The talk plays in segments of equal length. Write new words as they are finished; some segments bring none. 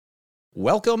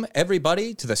Welcome,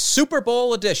 everybody, to the Super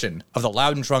Bowl edition of the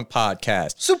Loud and Drunk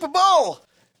podcast. Super Bowl!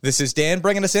 This is Dan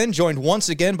bringing us in, joined once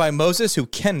again by Moses, who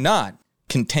cannot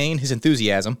contain his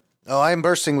enthusiasm. Oh, I'm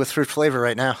bursting with fruit flavor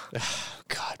right now.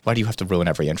 God, why do you have to ruin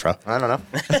every intro? I don't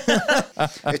know.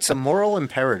 It's a moral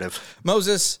imperative.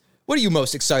 Moses, what are you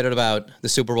most excited about the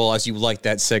Super Bowl as you light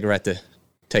that cigarette to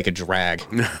take a drag?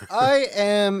 I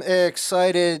am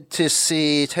excited to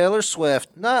see Taylor Swift.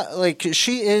 Not like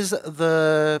she is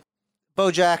the Bo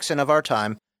Jackson of our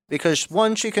time. Because,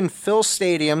 one, she can fill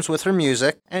stadiums with her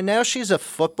music, and now she's a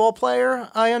football player,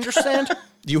 I understand.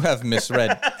 You have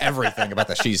misread everything about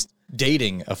that. She's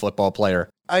dating a football player.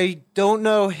 I don't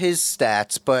know his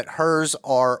stats, but hers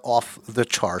are off the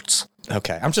charts.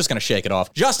 Okay, I'm just going to shake it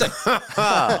off. Justin!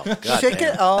 Shake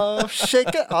it off, shake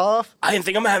it off. I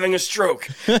think I'm having a stroke.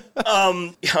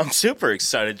 I'm super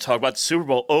excited to talk about the Super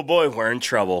Bowl. Oh boy, we're in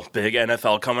trouble. Big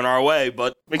NFL coming our way,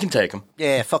 but we can take them.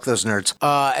 Yeah, fuck those nerds.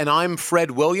 And I'm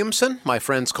Fred Williamson. My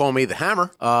friends call me the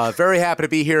Hammer. Very happy to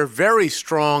be here. Very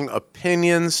strong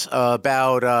opinions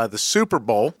about the Super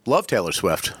Bowl. Love Taylor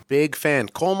Swift. Big fan.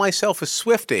 Call myself a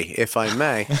Swiftie, if I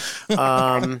may.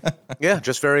 Yeah,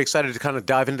 just very excited to kind of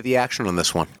dive into the action on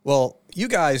this one. Well, you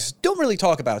guys don't really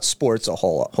talk about sports a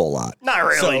whole lot. Not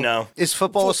really, no. Is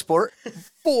football a sport?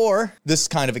 For this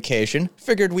kind of occasion,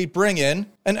 figured we'd bring in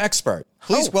an expert.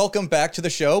 Please welcome back to the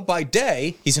show. By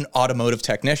day, he's an automotive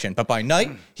technician, but by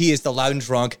night, he is the loud and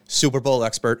drunk Super Bowl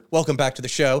expert. Welcome back to the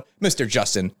show, Mr.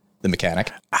 Justin, the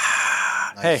mechanic.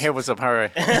 Nice. Hey, what's up? How are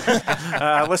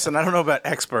you? Listen, I don't know about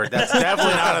expert. That's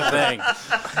definitely not a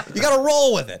thing. You got to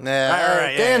roll with it.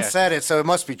 Dan said it, so it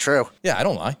must be true. Yeah, I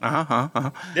don't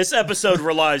lie. This episode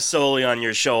relies solely on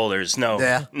your shoulders. No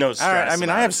stress. All right. I mean,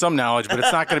 I have some knowledge, but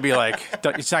it's not going to be like,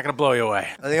 it's not going to blow you away.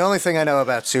 The only thing I know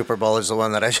about Super Bowl is the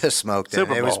one that I just smoked.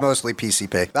 Super It was Bowl. mostly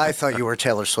PCP. I thought you were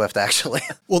Taylor Swift, actually.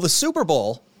 Well, the Super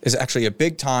Bowl is actually a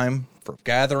big time for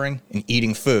gathering and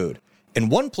eating food. And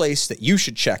one place that you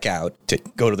should check out to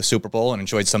go to the Super Bowl and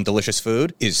enjoy some delicious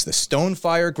food is the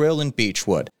Stonefire Grill in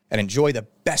Beechwood and enjoy the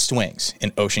best wings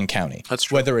in Ocean County. That's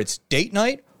true. Whether it's date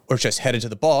night or just headed to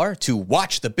the bar to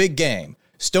watch the big game,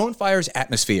 Stonefire's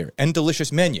atmosphere and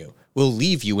delicious menu will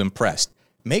leave you impressed.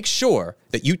 Make sure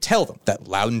that you tell them that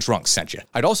Loud and Drunk sent you.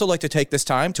 I'd also like to take this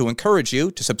time to encourage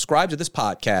you to subscribe to this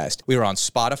podcast. We are on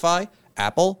Spotify,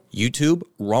 Apple, YouTube,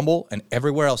 Rumble, and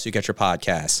everywhere else you get your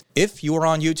podcasts. If you are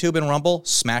on YouTube and Rumble,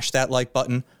 smash that like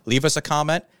button, leave us a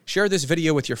comment, share this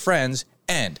video with your friends,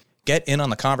 and get in on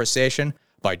the conversation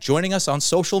by joining us on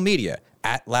social media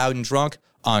at Loud and Drunk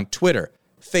on Twitter,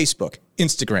 Facebook,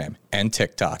 Instagram, and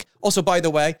TikTok. Also, by the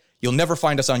way, you'll never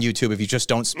find us on YouTube if you just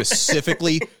don't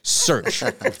specifically search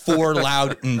for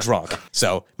Loud and Drunk.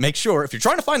 So make sure, if you're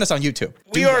trying to find us on YouTube,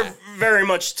 We are very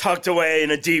much tucked away in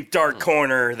a deep, dark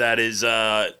corner that is, you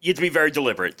have to be very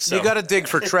deliberate. So. You got to dig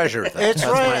for treasure. It's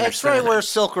right where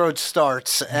Silk Road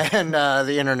starts and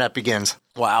the internet begins.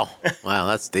 Wow,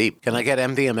 that's deep. Can I get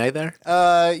MDMA there?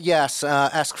 Yes,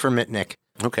 ask for Mitnick.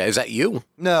 Okay, is that you?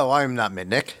 No, I'm not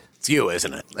Mitnick. It's you,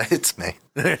 isn't it? It's me.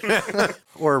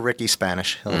 Or Ricky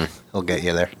Spanish. He'll get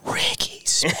you there. Ricky.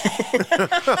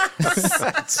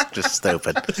 That's just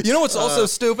stupid. You know what's also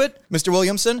stupid, Mr.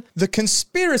 Williamson? The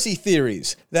conspiracy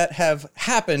theories that have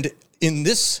happened in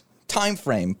this time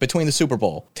frame between the Super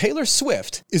Bowl. Taylor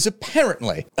Swift is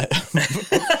apparently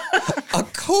a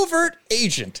covert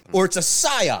agent, or it's a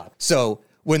psyop. So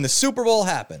when the Super Bowl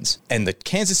happens and the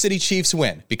Kansas City Chiefs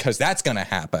win, because that's going to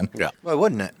happen. Yeah. Why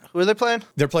wouldn't it? Who are they playing?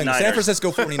 They're playing the San Niners.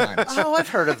 Francisco 49ers. Oh, I've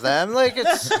heard of them. Like,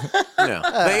 it's... Yeah.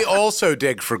 They also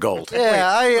dig for gold. Yeah,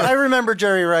 I remember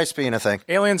Jerry Rice being a thing.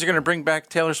 Aliens are going to bring back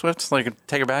Taylor Swift, like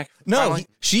take her back? No, finally?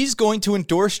 she's going to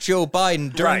endorse Joe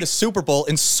Biden during Right. the Super Bowl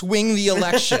and swing the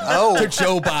election to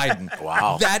Joe Biden.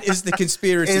 Wow. That is the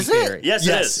conspiracy Is it? theory. Yes,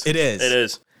 it is. It is. It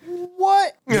is.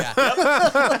 What?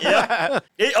 Yeah.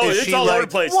 It's she all over like- the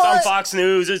place. What? It's on Fox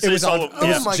News. It was on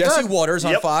my Jesse God. Waters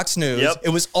on Yep. Fox News. Yep. It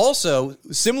was also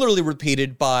similarly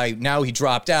repeated by, now he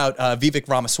dropped out, Vivek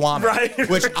Ramaswamy. Right.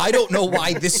 Which I don't know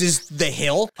why this is the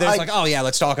hill. There's like, oh yeah,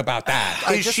 let's talk about that.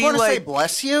 I Is just she want to say like-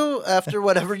 bless you after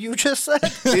whatever you just said.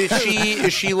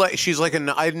 Is she like, she's like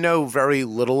I know very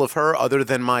little of her other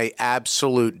than my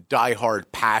absolute diehard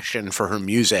passion for her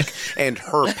music and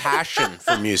her passion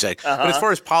for music. But as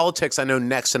far as politics, I know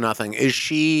next to nothing. Is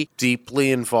she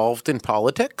deeply involved in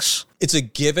politics? It's a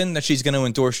given that she's going to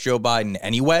endorse Joe Biden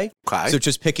anyway. Okay. So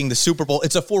just picking the Super Bowl,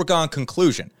 it's a foregone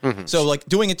conclusion. So like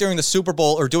doing it during the Super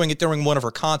Bowl or doing it during one of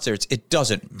her concerts, it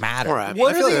doesn't matter. All right.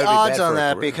 What I feel are like the that'd be odds bad on for her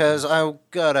that? career. Because I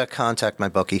gotta contact my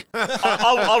bookie.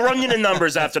 I'll run you the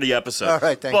numbers after the episode. All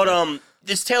right, thank but you.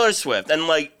 it's Taylor Swift, and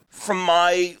like from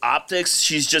my optics,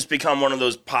 she's just become one of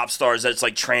those pop stars that's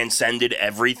like transcended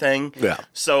everything. Yeah.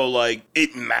 So like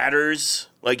it matters.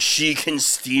 Like she can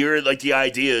steer. Like the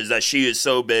idea is that she is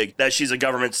so big that she's a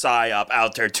government psyop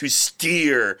out there to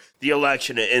steer the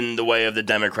election in the way of the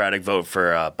Democratic vote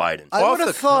for Biden. I would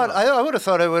have thought. I would have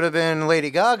thought it would have been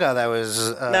Lady Gaga. That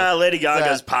was. Nah, Lady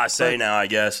Gaga's passe now, I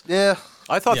guess. Yeah.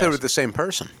 I thought they Yes. were the same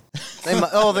person.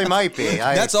 They might be.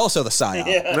 That's also the psyop.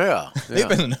 Yeah. They've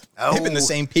been the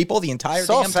same people the entire This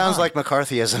all damn sounds time. like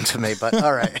McCarthyism to me, but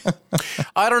all right.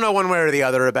 I don't know one way or the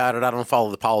other about it. I don't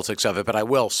follow the politics of it, but I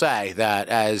will say that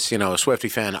as, a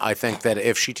Swiftie fan, I think that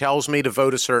if she tells me to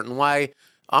vote a certain way,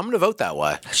 I'm going to vote that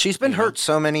way. She's been hurt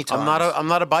so many times. I'm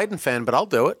not a Biden fan, but I'll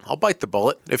do it. I'll bite the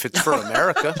bullet if it's for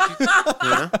America.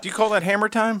 Do you call that hammer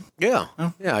time? Yeah.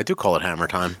 Yeah, I do call it hammer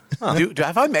time.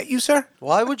 Have I met you, sir?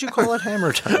 Why would you call it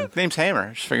hammer time? Name's Hammer.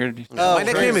 I just figured. My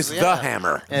nickname is yeah. The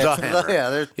Hammer. Yeah, The it's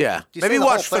Hammer. yeah, you Maybe say the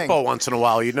watch whole thing. football once in a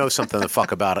while. You know something the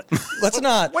fuck about it. Let's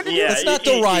not Yeah,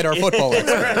 deride our football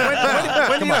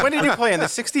expert. When did you play in the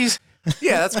 60s?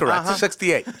 Yeah, that's correct.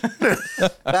 68.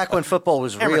 Back when football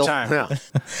was Hammer real. time. Yeah.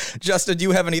 Justin, do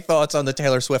you have any thoughts on the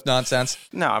Taylor Swift nonsense?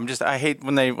 No, I hate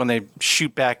when they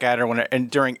shoot back at her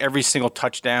and during every single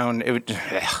touchdown. It would.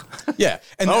 Yeah,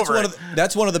 and that's Over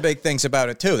that's one of the big things about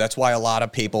it too. That's why a lot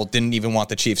of people didn't even want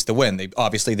the Chiefs to win. They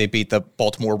beat the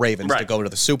Baltimore Ravens to Right. go to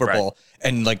the Super Bowl,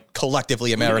 and like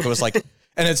collectively, America was like.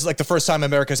 And it's like the first time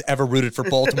America's ever rooted for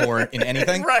Baltimore in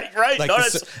anything. Right. Like, No,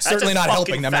 it's that's certainly a not fucking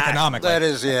helping them fact. economically. That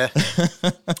is, yeah.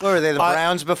 What were they, the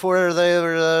Browns before they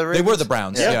were the Ravens? They were the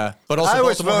Browns, yeah. But also, I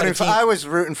was Baltimore had a voting for. team- I was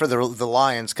rooting for the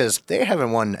Lions because they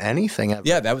haven't won anything ever.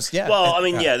 Yeah, that was Well, I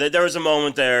mean, there was a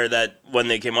moment there that when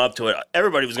they came up to it,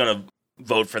 everybody was going to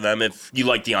vote for them if you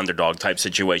like the underdog type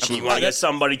situation. You want to get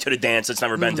somebody to the dance that's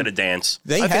never been to the dance.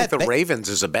 They I had think the Ravens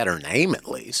is a better name, at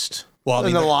least. Well, I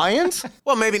And mean, the Lions?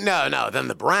 Well, maybe no, than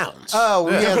the Browns. Oh,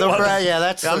 yeah,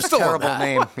 that's I'm a still terrible on that.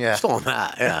 name. Yeah. Still on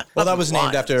that. Yeah. well, that was named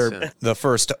Lions, after yeah. the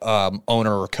first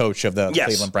owner or coach of the Yes.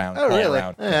 Cleveland Browns. Oh, Paul really?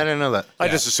 Brown. Yeah, I didn't know that. I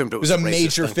just assumed it It was was a racist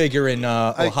major thing. figure in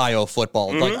Ohio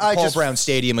football. Like I Paul just- Brown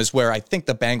Stadium is where I think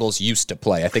the Bengals used to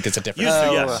play. I think it's a different. Used to,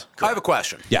 Oh, yes. I have a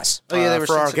question. Yes. Oh, yeah, they were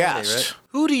for our Cincinnati, guest. right?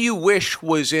 Who do you wish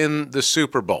was in the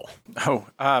Super Bowl? Oh,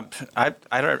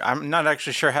 I'm not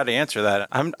actually sure how to answer that.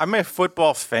 I'm a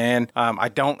football fan. I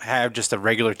don't have just a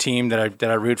regular team that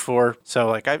I root for. So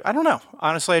like I don't know.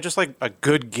 Honestly, I just like a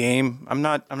good game. I'm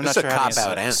not That's sure a how to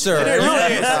cop-out answer. answer. Sir. It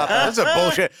really is. That's a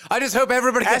bullshit. I just hope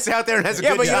everybody gets out there and has a Yeah,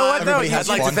 good but you know time. what, though? Everybody has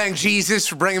I'd like fun. to thank Jesus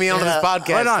for bringing me onto Yeah. this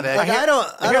podcast Hold on. today. Like, I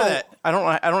don't. that. I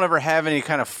don't ever have any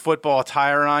kind of football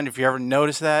attire on. If you ever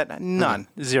notice that, none,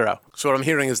 zero. So what I'm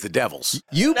hearing is the Devils.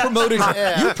 You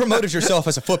promoted yourself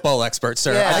as a football expert,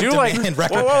 sir. Yeah. I I do like like. demand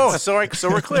Whoa, recompense. so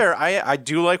we're clear. I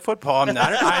do like football.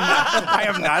 I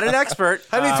am not an expert.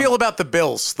 How do you feel about the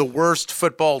Bills, the worst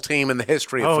football team in the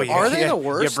history of Oh, football? yeah, Are they yeah, the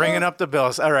worst, You're bringing though? up the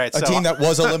Bills. All right, A so team that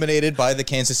was eliminated by the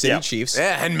Kansas City Yeah. Chiefs.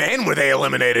 Yeah, and man, were they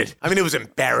eliminated. I mean, it was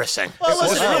embarrassing. Well, It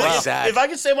was listen, really really, sad. if I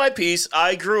could say my piece,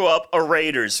 I grew up a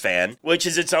Raiders fan, which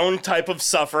is its own type of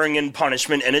suffering and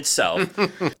punishment in itself.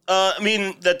 I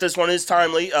mean, that this one is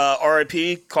timely.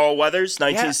 R.I.P. Carl Weathers,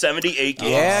 1978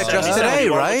 game. Yeah, just 70, today,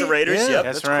 71 right? With the Raiders, Yeah, yep.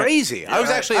 that's right. crazy. I was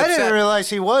actually I upset. didn't realize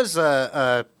he was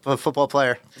a football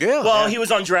player. Yeah. Well, he was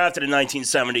undrafted in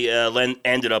 1970,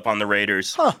 ended up on the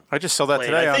Raiders. I just saw that Played,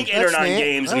 today. I on think 8 or That's 9 neat.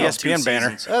 games Oh. in ESPN 2 banner.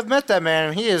 seasons. I've met that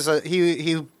man. He is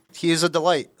a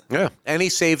delight. Yeah. And he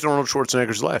saved Arnold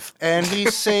Schwarzenegger's life. And he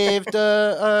saved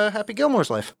Happy Gilmore's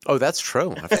life. Oh, that's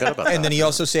true. I forgot about that. And then he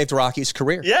also saved Rocky's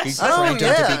career. Yes. He trained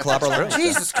him to be Clobber Lang.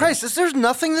 Jesus Christ, there's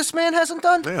nothing this man hasn't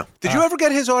done? Yeah. Did you ever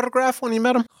get his autograph when you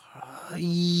met him?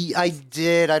 I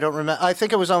did. I don't remember. I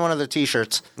think it was on one of the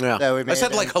T-shirts. Yeah. That we I made.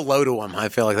 said like hello to him. I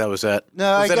feel like that was it.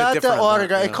 No, I Was that a got the different amount?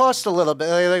 autograph. Yeah. It cost a little bit.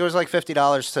 I think it was like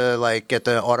 $50 to like get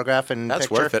the autograph and That's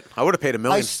picture. worth it. I would have paid $1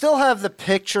 million. I still have the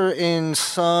picture in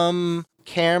some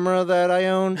camera that I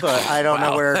own, but I don't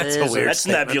know Wow, where it that's a is. weird That's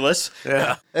statement. nebulous.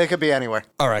 Yeah. It could be anywhere.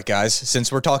 All right, guys.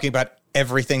 Since we're talking about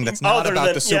everything that's not Other about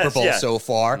than- the Super yes, Bowl yeah. so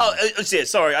far,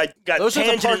 Sorry, I got Those are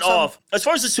the tangent parts off. As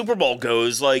far as the Super Bowl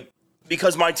goes, like,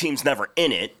 because my team's never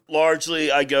in it,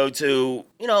 largely I go to,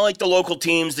 like the local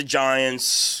teams, the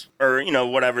Giants, or,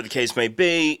 whatever the case may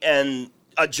be, and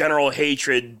a general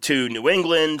hatred to New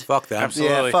England. Fuck that.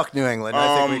 Absolutely. Yeah, fuck New England.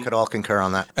 I think we could all concur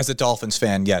on that. as a Dolphins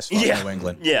fan, yes, fuck New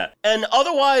England. Yeah. And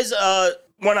otherwise,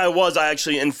 when I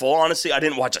actually, in full honesty, I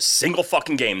didn't watch a single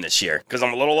fucking game this year because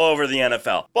I'm a little over the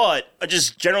NFL. But I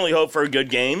just generally hope for a good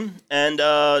game. And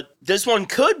this one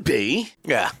could be.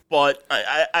 Yeah. But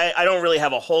I don't really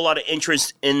have a whole lot of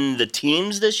interest in the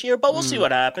teams this year, but we'll see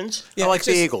what happens. Yeah, I like it's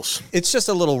the just- Eagles. It's just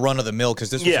a little run of the mill because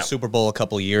this was a Super Bowl a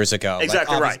couple years ago.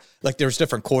 Exactly right. Like there's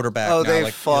different quarterbacks. Oh, now, they've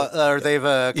like, fought, or they've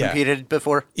competed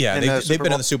before? Yeah, in the they've Super been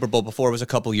in Bowl? the Super Bowl before. It was a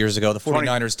couple years ago. The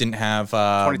 49ers didn't have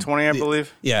 2020, I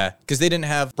believe. Yeah, because they didn't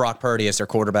have Brock Purdy as their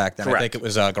quarterback then. Correct. I think it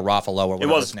was Garoppolo or It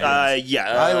whatever was, his name was.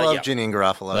 I love yeah. Janine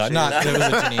Garofalo. Not it was a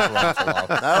Janine Garoppolo.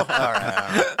 Oh, all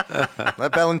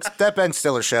right. That Ben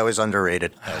Stiller show is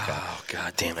underrated. Oh,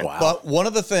 God damn it. But one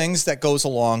of the things that goes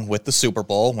along with the Super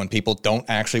Bowl when people don't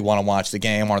actually want to watch the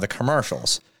game are the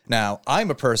commercials. Now, I'm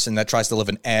a person that tries to live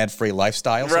an ad-free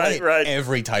lifestyle, so I hate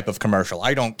every type of commercial.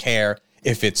 I don't care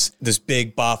if it's this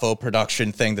big Boffo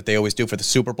production thing that they always do for the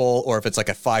Super Bowl or if it's like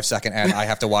a 5-second ad I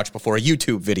have to watch before a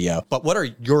YouTube video. But what are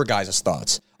your guys'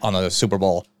 thoughts on the Super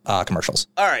Bowl commercials?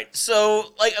 All right,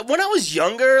 so like when I was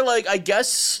younger, like I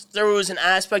guess there was an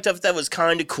aspect of it that was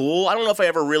kind of cool. I don't know if I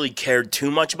ever really cared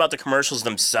too much about the commercials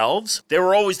themselves. They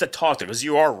were always the talk, because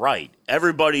you are right.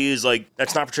 Everybody is like,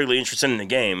 that's not particularly interested in the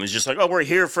game. It's just like, oh, we're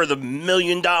here for the $1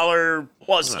 million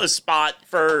plus a spot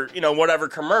for, whatever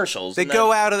commercials. They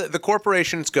go out of the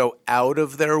corporations go out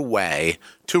of their way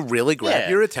to really grab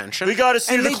your attention. We got to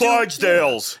see And the they do-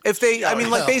 Clydesdales. If they, I mean,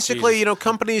 like basically,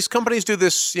 companies do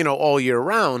this, all year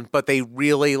round, but they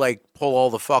really like pull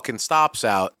all the fucking stops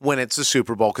out when it's the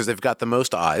Super Bowl because they've got the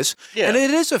most eyes. Yeah. And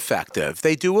it is effective.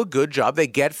 They do a good job. They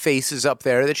get faces up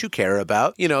there that you care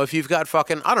about. If you've got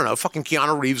fucking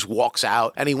Keanu Reeves walks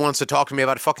out and he wants to talk to me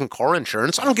about fucking car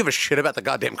insurance, I don't give a shit about the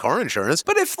goddamn car insurance.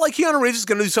 But if like Keanu Reeves is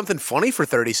going to do something funny for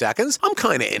 30 seconds, I'm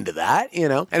kind of into that,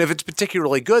 And if it's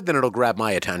particularly good, then it'll grab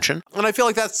my attention. And I feel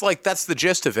like that's the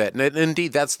gist of it. And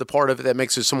indeed, that's the part of it that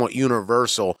makes it somewhat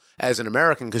universal as an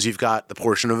American, because you've got the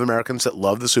portion of Americans that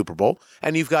love the Super Bowl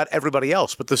and you've got everybody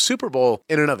else. But the Super Bowl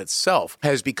in and of itself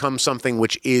has become something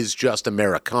which is just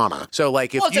Americana. So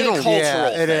like if Well, it's you like a don't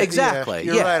cultural it is. exactly.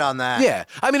 You're right on that. Yeah.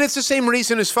 I mean, it's the same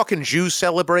reason as fucking Jews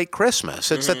celebrate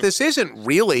Christmas. It's that this isn't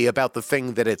really about the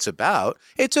thing that it's about.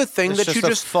 It's a thing It's that just you a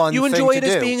just fun you thing enjoy to it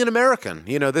as do. being an American.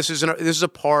 This is a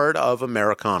part of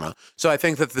Americana. So I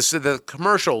think that the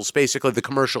commercials, basically the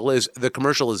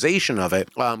commercialization of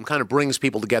it, kind of brings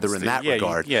people together in that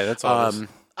regard. Yeah, that's all it is.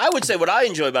 I would say what I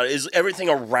enjoy about it is everything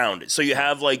around it. So you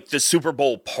have like the Super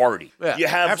Bowl party. Yeah, you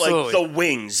have absolutely. like the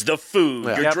wings, the food.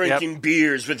 Yeah. You're Yep, drinking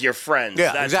beers with your friends.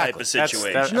 Yeah, that exactly. type of That's-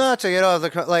 situation. Not to get off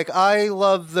I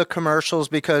love the commercials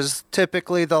because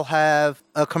typically they'll have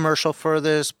a commercial for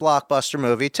this blockbuster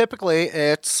movie. Typically,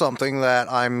 it's something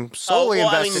that I'm solely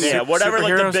invested in. whatever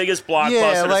like the Superheroes? biggest blockbuster.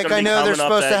 Yeah, that's like gonna I be know they're coming up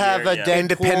supposed to that have year, a yeah. Deadpool.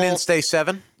 Independence Day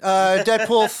 7.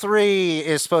 Deadpool 3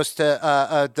 is supposed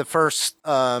to, the first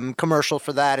commercial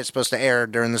for that is supposed to air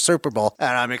during the Super Bowl,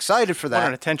 and I'm excited for What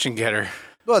an that. attention getter.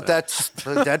 But that's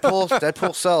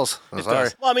Deadpool sells. I'm sorry.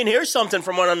 Well, I mean, here's something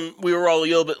from when we were all a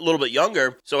little bit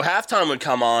younger. So halftime would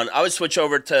come on. I would switch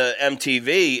over to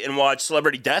MTV and watch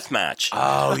Celebrity Deathmatch.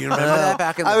 Oh, you remember that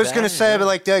back in the I was day? going to say, but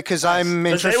like that because I'm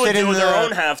Because they interested would do in their own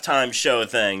the. halftime show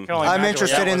thing. Can only I'm imagine what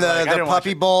interested that in was like. I the didn't watch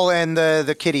Puppy it. Bowl and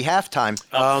the Kitty halftime.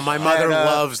 Oh, my mother And,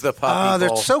 loves the Puppy They're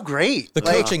Bowl. so great. The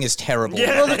Like, coaching is terrible.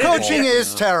 Yeah. well, the coaching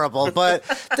is terrible, but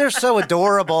they're so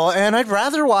adorable, and I'd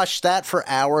rather watch that for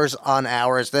hours on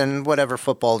hours than whatever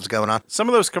football is going on. Some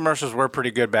of those commercials were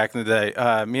pretty good back in the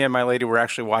day. Me and my lady were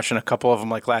actually watching a couple of them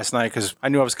like last night because I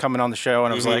knew I was coming on the show,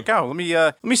 and I was like, "Oh, let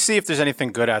me see if there's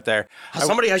anything good out there."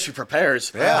 Somebody actually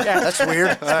prepares. Yeah, that's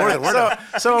weird.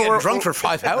 So Getting we're drunk for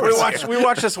 5 hours. we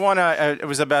watched this one. It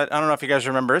was about, I don't know if you guys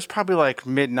remember. It's probably like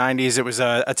mid '90s. It was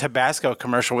a Tabasco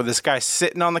commercial with this guy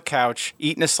sitting on the couch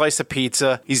eating a slice of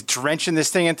pizza. He's drenching this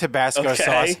thing in Tabasco Okay.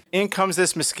 sauce. In comes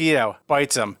this mosquito,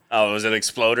 bites him, Oh, was it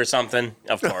explode or something?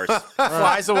 Of course.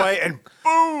 flies away, and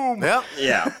boom. Yeah.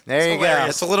 Yeah. There you go.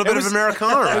 It's a little bit of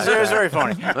Americana. It was very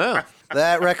funny. Yeah.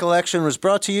 That recollection was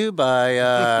brought to you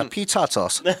by Pete's Hot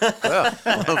Sauce. Yeah,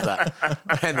 I love that.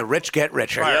 And the rich get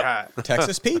richer.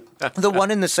 Texas Pete? The one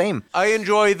and the same. I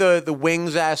enjoy the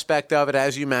wings aspect of it,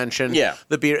 as you mentioned. Yeah.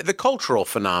 The beer, the cultural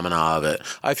phenomena of it.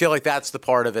 I feel like that's the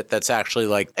part of it that's actually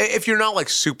like, if you're not like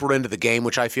super into the game,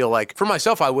 which I feel like, for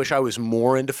myself, I wish I was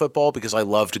more into football because I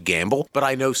love to gamble, but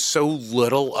I know so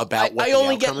little about what I the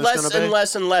only get outcome is gonna less be. and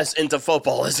less and less into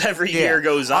football as every year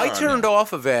goes on. I turned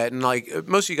off of it, and like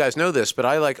most of you guys know this. this, but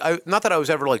not that I was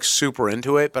ever like super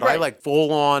into it, but I like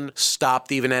full on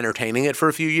stopped even entertaining it for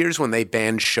a few years when they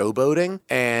banned showboating.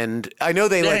 And I know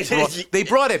they they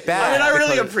brought it back. I mean, I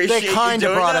really appreciate they kind you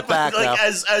of doing brought that, it back, but, like,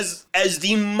 as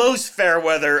the most fair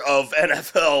weather of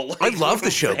NFL. Like, I love the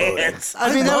showboating. fans.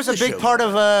 I mean, that was a big part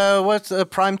of what's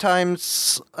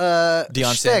Primetime's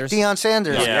Deion Sanders. Deion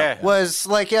Sanders Yeah. was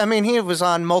like, I mean, he was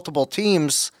on multiple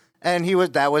teams, and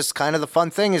that was kind of the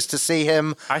fun thing is to see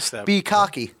him High step. be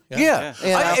cocky. Yeah.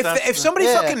 If somebody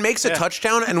Yeah. fucking makes a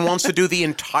touchdown and wants to do the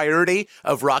entirety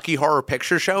of Rocky Horror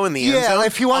Picture Show in the end zone, Yeah,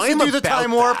 if he wants to I'm do the about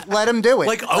time warp, that. let him do it.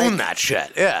 Like, own that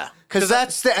shit. Yeah. Because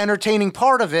that's the entertaining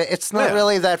part of it. It's not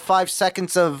really that 5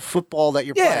 seconds of football that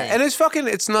you're Yeah, playing. and it's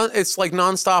like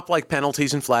nonstop like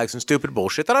penalties and flags and stupid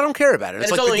bullshit that I don't care about. And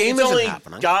it's like only, the game it's isn't only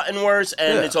happening. gotten worse,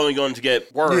 and it's only going to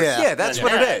get worse. Yeah. Yeah, that's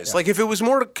what it is. Like if it was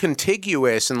more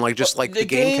contiguous and like just like the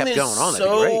game kept going on, that'd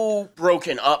be great. so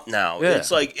broken up now. Yeah. It's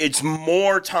like it's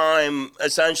more time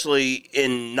essentially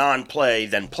in non-play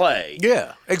than play.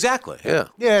 Yeah, exactly. Yeah.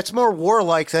 Yeah, it's more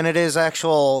warlike than it is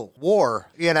actual war.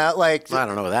 You know, like I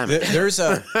don't know what that means. There's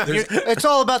it's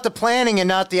all about the planning and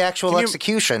not the actual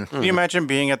execution. Can you imagine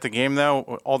being at the game though,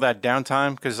 with all that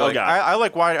downtime? Because like, God. I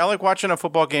like watching a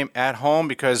football game at home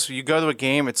because you go to a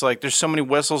game, it's like there's so many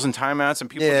whistles and timeouts, and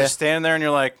people are just standing there, and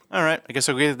you're like, all right, I guess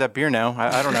I'll get that beer now.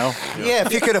 I don't know. Yeah,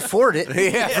 if you could afford it.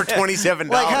 Yeah, for $27.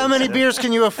 Like, how many beers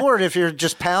can you afford if you're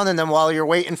just pounding them while you're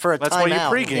waiting for a That's why you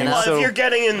timeout? pregame. You know? Well, So- if you're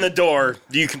getting in the door,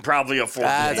 you can probably afford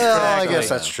That's it. Oh, I guess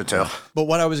that's true too. But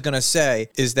what I was going to say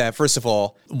is that, first of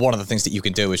all, one of the things that you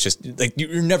can do is just, like,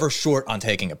 you're never short on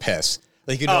taking a piss.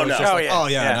 Like, you know, Oh, it's no. just Oh,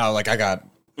 like, yeah. no, like, I got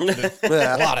a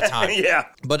Yeah. lot of time. Yeah.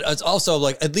 But it's also,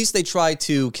 like, at least they try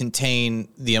to contain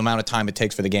the amount of time it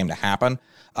takes for the game to happen.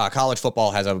 College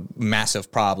football has a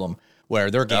massive problem where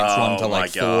their games run to, Oh, my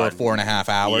like, God. 4.5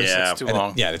 hours. Yeah. It's too And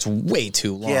long. yeah, it's way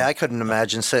too long. Yeah, I couldn't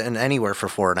imagine sitting anywhere for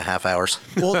 4.5 hours.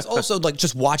 Well, it's also, like,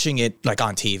 just watching it, like,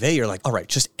 on TV, you're like, all right,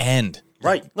 just end.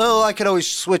 Right. Well, I could always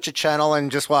switch a channel and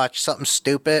just watch something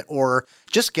stupid or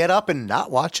just get up and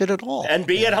not watch it at all. And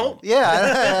be at home.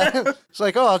 Yeah. It's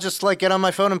like, oh, I'll just like get on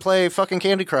my phone and play fucking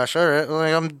Candy Crush. All right.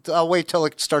 Like, I'll wait till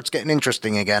it starts getting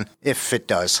interesting again. If it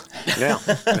does. Yeah.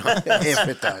 If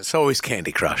it does. It's always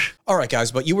Candy Crush. All right,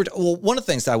 guys, but one of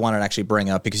the things that I wanted to actually bring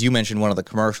up, because you mentioned one of the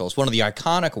commercials, one of the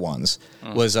iconic ones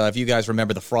was, if you guys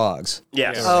remember the frogs.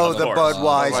 Yes. Oh, of the course.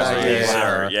 Budweiser. Yes, Yeah.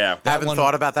 sir. Yeah. Haven't one-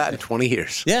 thought about that in 20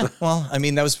 years. Yeah, well, I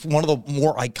mean, that was one of the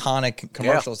more iconic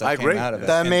commercials I that came agree. out of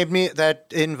it. That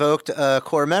invoked a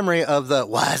core memory of the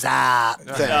 "What's up?"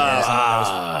 thing.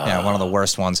 Yeah, one of the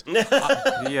worst ones. Yeah.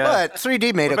 But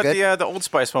 3D made What it about good. the Old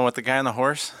Spice one with the guy on the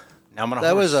horse? Now I'm on a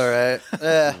That horse. was all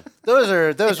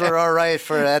right. Those were all right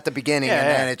for at the beginning, and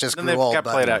then it just Then grew they old. got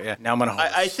but- played out. Yeah. Now I'm on a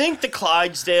horse. I think the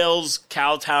Clydesdales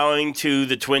kowtowing to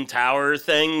the Twin Tower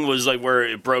thing was like where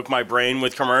it broke my brain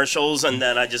with commercials, and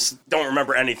then I just don't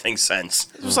remember anything since.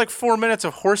 It was like 4 minutes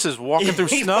of horses walking through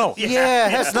snow. Yeah,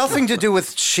 it has nothing to do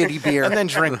with shitty beer. And then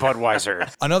drink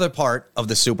Budweiser. Another part of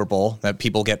the Super Bowl that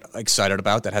people get excited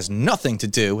about that has nothing to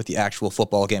do with the actual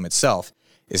football game itself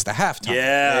is the halftime.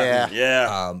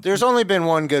 Yeah. There's only been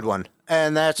one good one,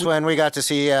 and that's when we got to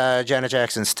see Janet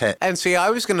Jackson's tit. And see, I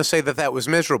was going to say that was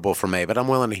miserable for me, but I'm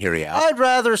willing to hear you out. I'd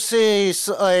rather see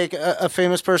like a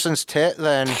famous person's tit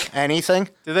than anything.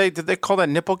 Did they call that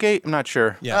Nipplegate? I'm not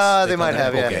sure. Yes, They might call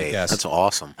have, that yeah. Nipplegate, yes. That's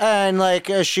awesome. And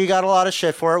like she got a lot of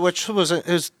shit for it, which it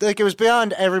was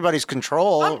beyond everybody's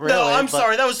control. Really, No, I'm but-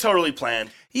 sorry. That was totally planned.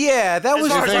 Yeah, that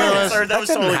was far as I'm concerned, that that was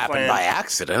didn't totally happen planned. by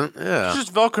accident. Yeah.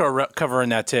 Just Velcro covering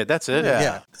that tit. That's it.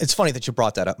 Yeah, it's funny that you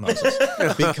brought that up, Moses,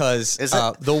 because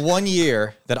the one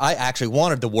year that I actually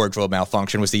wanted the wardrobe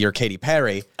malfunction was the year Katy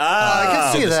Perry. I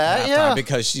can see did this that. halftime Yeah,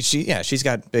 because she's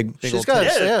got big she's old got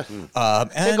tits. yeah.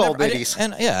 And Big old I didn't- bitties.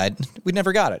 and yeah, we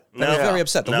never got it. I was very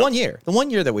upset. The one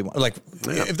year that we won, like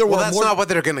if there were Well, that's more, not what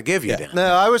they're going to give you, Dan.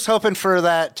 No, I was hoping for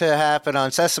that to happen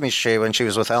on Sesame Street when she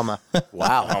was with Elma.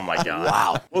 Wow. Oh my god.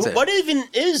 Wow. Well, what even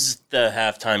is the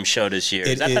halftime show this year?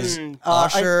 it that is been?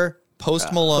 Usher,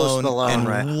 Post Malone, Malone, and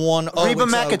right. one Reba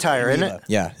it's, McEntire, isn't Reba. it?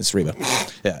 Yeah, it's Reba.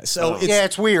 Yeah, so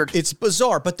It's weird. It's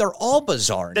bizarre, but they're all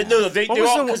bizarre. Now. No, they was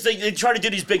all the- because they try to do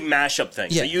these big mashup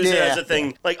things. Yeah. They use it as a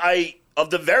thing. Like of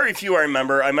the very few I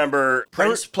remember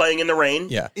Prince playing in the rain.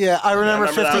 Yeah. Yeah, I remember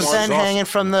remember that 50 one. Cent Awesome. hanging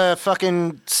from the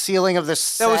fucking ceiling of the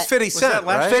set. That was 50 Cent, that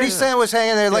last right? 50 Cent was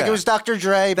hanging there like Yeah. it was Dr.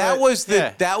 Dre. That but was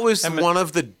Yeah. one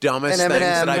of the dumbest And things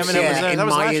Eminem. that I've Eminem seen was there. in That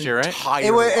was my last year, right? entire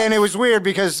It was, life. and it was weird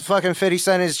because fucking 50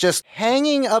 Cent is just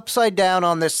hanging upside down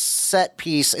on this set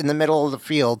piece in the middle of the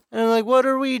field. And I'm like, what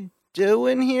are we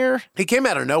doing here? He came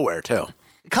out of nowhere, too.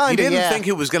 Kind You of, didn't yeah. think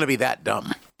it was going to be that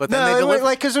dumb, but then No, they it was, delivered.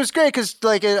 like, because it was great. Because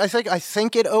like I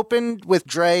think it opened with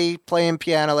Dre playing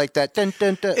piano like that. Dun,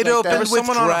 dun, dun, It like opened that. with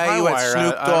someone on a Dre. You had Hi-Wire.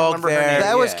 Snoop I don't Dogg remember her there. name.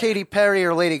 That was yeah. Katy Perry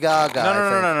or Lady Gaga.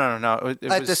 I think. No.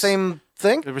 It At was the same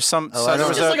thing. There was some. Oh, I there don't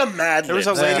was It's know. like a Mad There was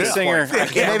a Libs. lady Yeah. singer. I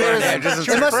can't Maybe remember it her was.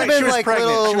 name. It must have She been was like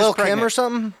pregnant. She was Lil Kim pregnant. or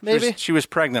something. Maybe She was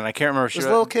pregnant. I can't remember. She was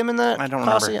Lil Kim in that? I don't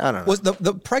posse? remember. I don't know. Was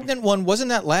the pregnant one, wasn't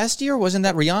that last year? Wasn't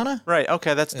that Rihanna? Right.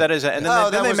 Okay. That is it. And then, Oh,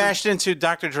 then that they was mashed into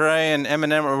Dr. Dre and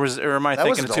Eminem, or am I That thinking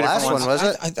wasn't of the two last different one, ones?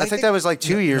 was it? I think that was like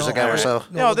 2 years ago or so.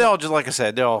 No, they all just like I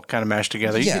said, they all kind of mashed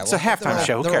together. It's a halftime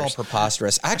show. Who They're all cares?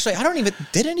 preposterous. Actually, I don't even.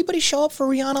 Did anybody show up for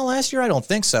Rihanna last year? I don't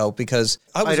think so because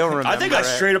I I don't remember. I think I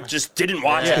straight up just didn't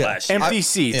watch it last year. Empty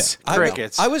seats, I-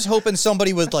 crickets. I was hoping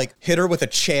somebody would like hit her with a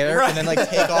chair and then like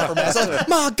take off her mask. Like,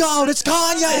 my God, it's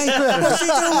Kanye! What's he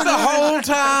doing the whole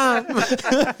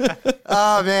time.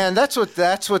 Oh man, that's what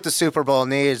the Super Bowl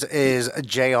needs is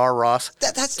J.R. Ross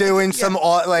That's doing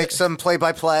yeah. some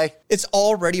play-by-play. It's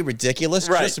already ridiculous.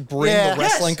 Right. Just bring Yeah. the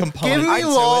wrestling Yes. component Give me into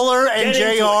it. Lawler and Get into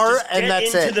it. J.R. Just and get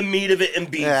that's into it. the meat of it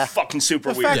and be Yeah. fucking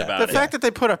super weird about the it. fact that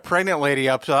they put a pregnant lady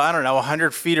up to, I don't know,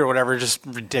 100 feet or whatever, is just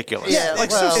ridiculous. Yeah, like,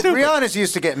 well, so stupid. Rihanna's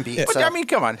used to getting beat. But so. I mean,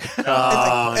 come on.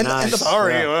 And the,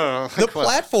 sorry. the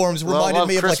platforms reminded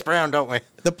me of Chris like Brown, don't we?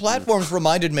 the platforms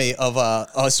reminded me of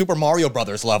a Super Mario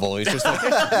Brothers level. It's just like,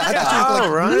 Oh,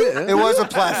 right. It was a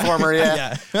platformer,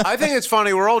 yeah. yeah. I think it's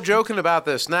funny. We're all joking about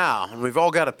this now, and we've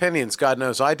all got opinions. God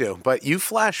knows I do. But you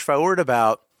flash forward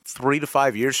about 3 to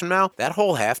 5 years from now, that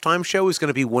whole halftime show is going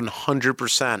to be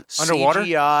 100% Underwater?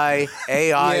 CGI,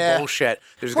 AI Yeah. bullshit.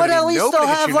 There's But going to at be least nobody they'll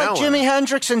that have you like know Jimi in it.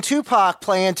 Hendrix and Tupac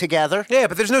playing together. Yeah,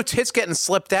 but there's no tits getting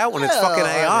slipped out when it's Well, fucking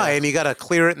I AI, know. and you got to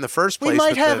clear it in the first place. We might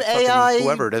with have the fucking AI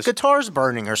whoever it is. guitars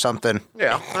burning or something.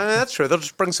 Yeah, I mean, that's true. They'll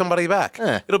just bring somebody back.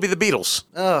 It'll be the Beatles.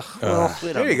 Ugh, well, we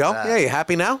don't There you need go. that. Yeah, you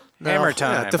happy now? Hammer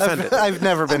time. Yeah, defend it. I've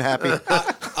never been happy.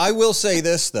 I will say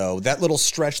this though, that little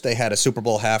stretch they had at Super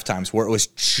Bowl halftimes where it was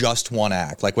just one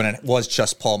act, like when it was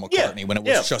just Paul McCartney, Yeah, when it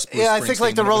was yeah. just Bruce Yeah, I think,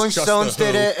 like, Springsteen, the when it was Rolling just Stones The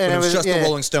Who, did it, and when it it was was- just yeah. the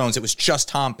Rolling Stones. It was just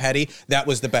Tom Petty. That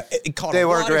was the best. It caught They a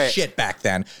were lot great. of shit back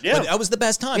then. Yeah. But that was the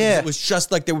best time. Yeah. It was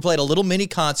just like they played a little mini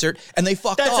concert and they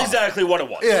fucked That's off. exactly what it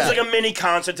was. It Yeah. was like a mini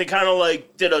concert. They kind of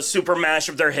like did a super mash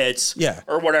of their hits, Yeah.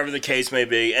 or whatever the case may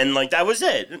be, and like that was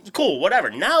it. Cool, whatever.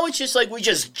 Now it's just like we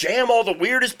just jam all the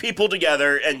weirdest people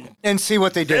together, and see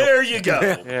what they do. there you go.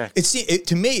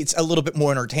 To me, it's a little bit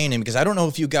more entertaining because I don't know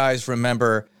if you guys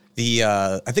remember the,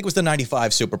 I think it was the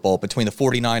 95 Super Bowl between the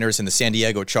 49ers and the San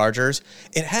Diego Chargers.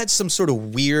 It had some sort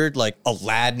of weird, like,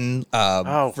 Aladdin,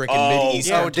 freaking Mideast.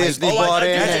 yeah. Disney Oh, bought I-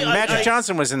 in. I- Magic, I- Magic I-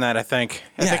 Johnson was in that, I think.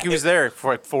 I Yeah, think he was there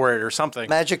for it or something.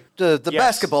 Magic, the Yes.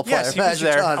 basketball player. Yes, he was Magic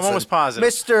there. I'm Johnson. almost positive.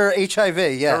 Mr.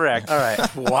 HIV, yeah. Correct. All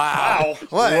right. Wow.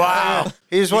 What? Wow.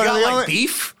 He's You one of got the like only.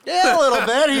 beef? Yeah, a little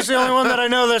bit. He's the only one that I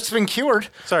know that's been cured.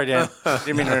 Sorry, Dan.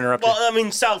 Didn't mean to interrupt Well, you. I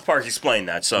mean, South Park explained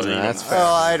that, so That's fair. Oh,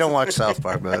 I don't watch South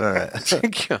Park, but all right.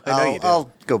 I know you do.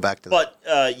 I'll go back to that.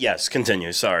 But yes,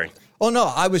 continue. Sorry. Oh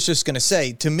no, I was just gonna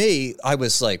say. To me, I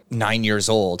was like 9 years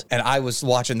old, and I was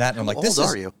watching that, and I'm like, How "This old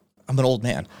is." are you? I'm an old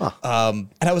man, and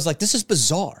I was like, "This is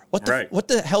bizarre. Right. What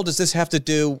the hell does this have to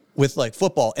do with like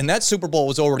football?" And that Super Bowl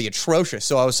was already atrocious,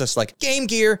 so I was just like, "Game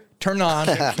Gear, turn on."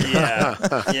 Yeah,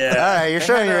 All yeah. right, you're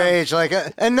showing your age. Like,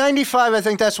 in '95, I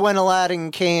think that's when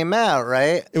Aladdin came out,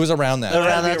 right? It was around that.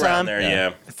 Around That'd that be around time? there,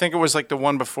 yeah. I think it was like the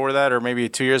one before that, or maybe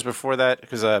 2 years before that,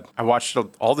 because I watched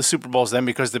all the Super Bowls then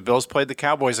because the Bills played the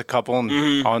Cowboys a couple, and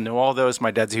I knew all those.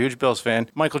 My dad's a huge Bills fan.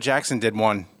 Michael Jackson did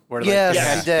one. Where Yes, they he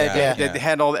had, did, yeah. They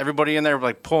had everybody in there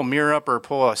like pull a mirror up or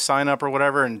pull a sign up or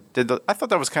whatever, and I thought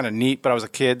that was kind of neat, but I was a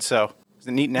kid, so is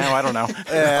it neat now? I don't know.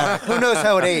 Who knows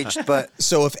how it aged, but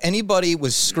So if anybody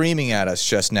was screaming at us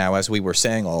just now as we were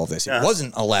saying all of this, it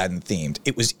wasn't Aladdin themed.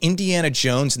 It was Indiana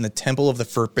Jones and the Temple of the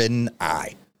Forbidden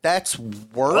Eye. that's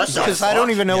What worse the because I don't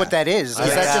fuck? even know what that is. Is that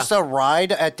Yeah. just a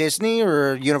ride at Disney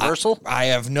or Universal? I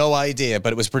have no idea,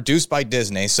 but it was produced by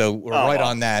Disney, so we're right well,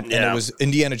 on that. And yeah. it was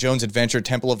Indiana Jones Adventure,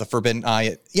 Temple of the Forbidden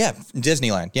Eye. Yeah,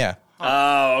 Disneyland. Yeah.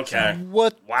 Oh, okay.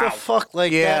 What Wow. the fuck?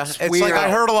 Like, Yeah, that's it's weird. like I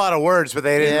heard a lot of words, but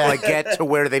they didn't Yeah. like get to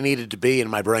where they needed to be in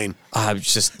my brain.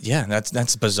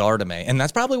 That's bizarre to me, and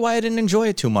that's probably why I didn't enjoy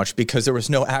it too much because there was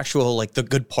no actual like the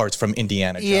good parts from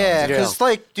Indiana Jones. Yeah, because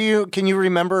like, can you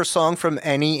remember a song from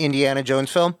any Indiana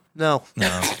Jones film? No,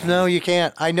 no, you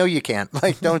can't. I know you can't.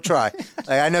 Like, don't try.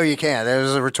 Like, I know you can't. That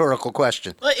was a rhetorical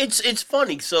question. Like, it's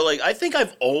funny. So like I think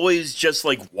I've always just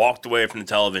like walked away from the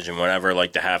television whenever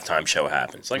like the halftime show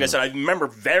happens. Like I said, I remember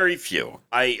very few.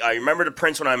 I remember the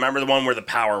Prince one. I remember the one where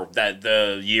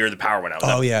the year the power went out.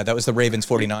 Oh yeah, that was the Ravens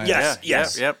 49ers. Yes,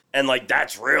 yes. Yep. And, like,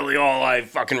 that's really all I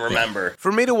fucking remember.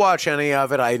 For me to watch any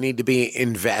of it, I need to be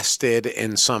invested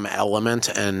in some element.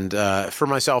 And for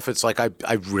myself, it's like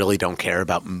I really don't care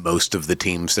about most of the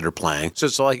teams that are playing. So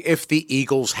it's like if the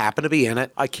Eagles happen to be in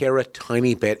it, I care a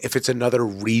tiny bit. If it's another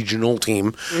regional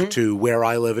team to where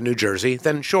I live in New Jersey,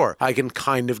 then sure, I can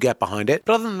kind of get behind it.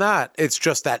 But other than that, it's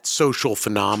just that social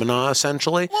phenomena,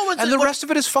 essentially. Well, and the rest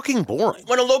of it is fucking boring.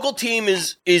 When a local team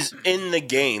is in the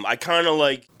game, I kind of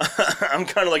like, I'm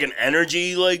kind of like an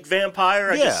energy like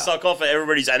vampire. I just suck off of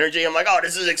everybody's energy. I'm like, oh,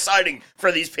 this is exciting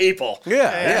for these people.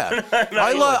 Yeah.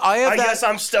 I guess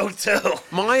I'm stoked too.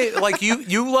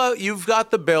 You've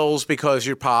got the Bills because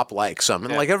your pop likes them,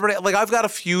 and like everybody, like I've got a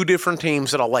few different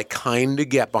teams that I'll like kind of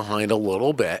get behind a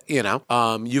little bit. You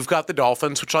know, you've got the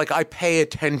Dolphins, which like I pay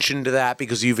attention to that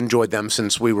because you've enjoyed them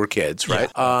since we were kids, right?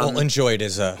 Well, enjoyed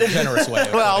is a generous way.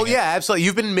 Of Well, putting it. yeah, absolutely.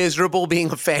 You've been miserable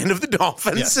being a fan of the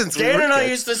Dolphins since we Dan were and I kids.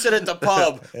 used to sit at the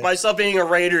pub, myself being a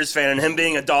Raiders fan and him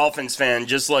being a Dolphins fan,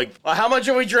 just like, well, how much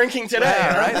are we drinking today?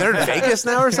 Yeah, right? They're in Vegas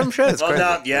now or some shit. It's Well,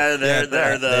 crazy. no, they're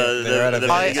they're the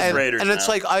Vegas Raiders. And it's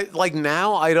now.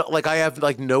 like I have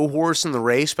like no horse in the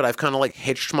race, but I've kind of like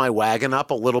hitched my wagon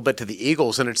up a little bit to the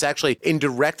Eagles, and it's actually in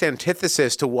direct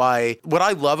antithesis to why what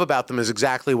I love about them is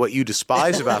exactly what you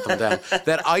despise about them, Dan.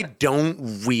 That I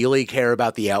don't really care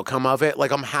about the outcome of it.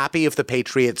 Like I'm happy if the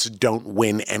Patriots don't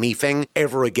win anything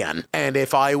ever again, and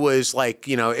if I was like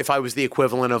if I was the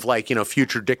equivalent of like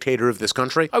future dictator of this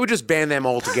country, I would just ban them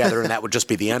all together, and that would just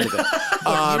be the end of it.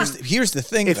 Here's the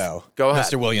thing, though, go ahead.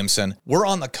 Mr. Williamson. We're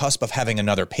on the cusp of having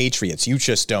another Patriots. You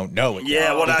just don't know it.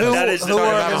 yeah, well, that is Who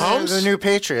about are Mahomes? the new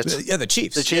Patriots? Yeah, the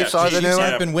Chiefs. The Chiefs Yeah, are the Chiefs, new yeah. one?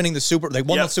 They've been winning the Super. They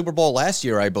won Yep. the Super Bowl last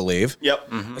year, I believe. Yep.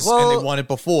 And they won it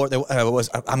before.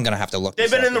 I'm gonna have to look. They've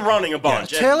this been up. in the running a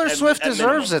bunch. Taylor Swift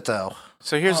deserves it, though.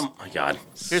 So here's Oh my God.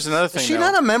 here's another thing. Is she though.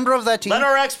 not a member of that team? Let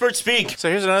our experts speak. So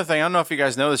here's another thing. I don't know if you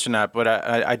guys know this or not, but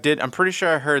I did. I'm pretty sure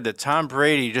I heard that Tom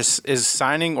Brady just is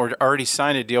signing or already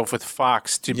signed a deal with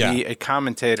Fox to be a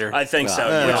commentator, I think so.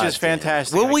 which yeah. is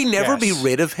fantastic. Will we I never be guess.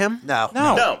 rid of him? No.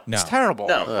 No, No. it's terrible.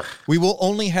 No. We will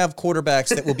only have quarterbacks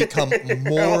that will become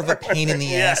more of a pain in the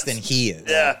Yes. ass than he is.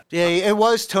 Yeah. Yeah, it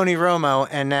was Tony Romo,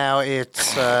 and now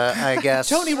it's, I guess.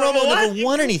 Tony Romo never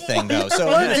won anything though. So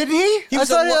What, didn't he? He I was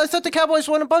thought, a- I thought the Cowboys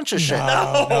won a bunch of shit.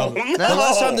 No.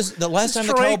 The last time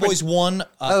the Troy Cowboys won.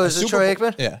 Oh, is it Troy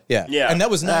Bowl- Aikman? Yeah. And that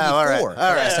was 94. all right. The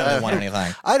last time All they won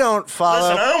anything. I don't follow.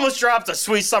 Listen, I almost dropped a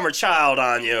sweet summer child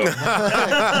on you.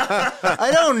 I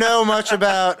don't know much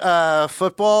about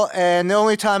football, and the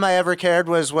only time I ever cared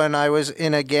was when I was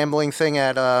in a gambling thing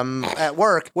at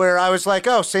work, where I was like,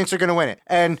 "Oh, Saints are going to win it,"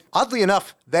 and oddly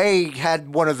enough, they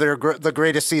had one of the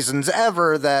greatest seasons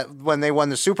ever that when they won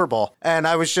the Super Bowl, and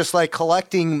I was just like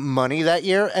collecting money that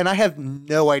year, and I have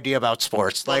no idea about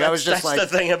sports. Like I was just That's like,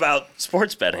 the thing about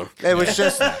sports betting. it was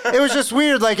just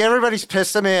weird. Like everybody's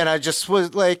pissed at me, and I just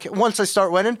was like, once I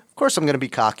start winning, of course I'm going to be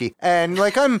cocky, and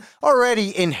like I'm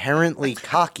already inherently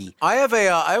cocky. I have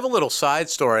a little side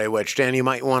story, which Dan, you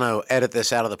might want to edit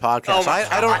this out of the podcast. Oh my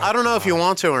I don't know if you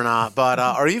want to or not, but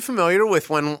are you familiar with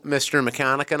when Mr.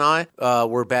 Mechanic and I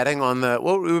were betting on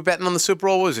we were betting on the Super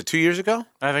Bowl? What was it, 2 years ago?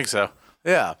 I think so.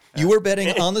 Yeah. You were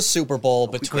betting on the Super Bowl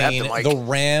between grabbed the mic. the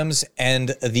Rams and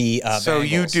the So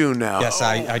you Bengals. do know. Yes,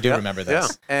 I do remember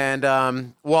this. Yeah.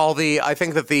 And while I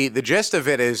think that the gist of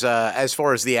it is as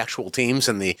far as the actual teams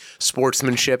and the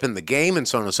sportsmanship and the game and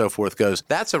so on and so forth goes,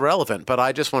 that's irrelevant. But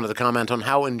I just wanted to comment on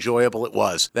how enjoyable it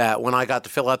was that when I got to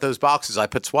fill out those boxes, I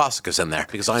put swastikas in there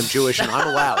because I'm Jewish and I'm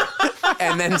allowed.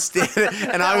 And then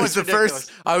I was the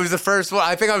first. I was the first one.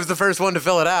 I think I was the first one to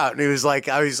fill it out. And he was like,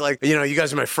 you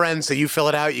guys are my friends, so you fill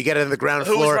it out. You get it in the ground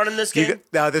Who was floor. running this game?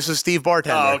 This was Steve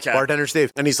Bartender. Oh, okay. Bartender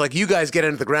Steve. And he's like, you guys get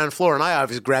into the ground floor, and I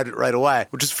obviously grabbed it right away,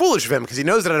 which is foolish of him because he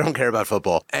knows that I don't care about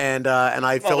football. And I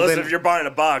Well, filled listen, in. if you're buying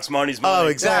a box, money's money. Oh,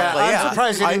 exactly. I'm Yeah.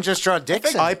 surprised you didn't just draw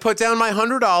Dixon. I put down my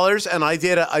 $100 and I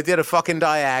did a fucking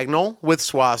diagonal with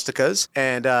swastikas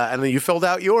and then you filled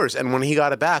out yours. And when he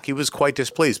got it back, he was quite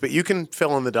displeased. But you can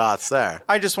fill in the dots there.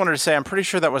 I just wanted to say I'm pretty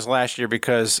sure that was last year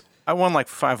because I won like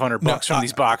 $500 from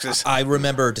these boxes. I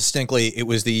remember distinctly it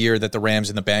was the year that the Rams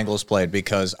and the Bengals played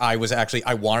because I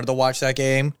wanted to watch that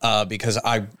game because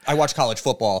I watch college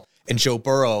football and Joe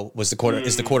Burrow was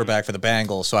is the quarterback for the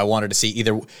Bengals, so I wanted to see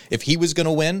either if he was going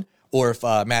to win or if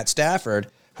Matt Stafford,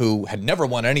 who had never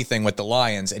won anything with the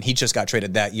Lions, and he just got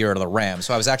traded that year to the Rams.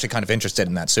 So I was actually kind of interested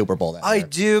in that Super Bowl that I year.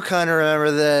 do kind of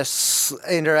remember this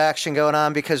interaction going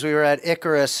on because we were at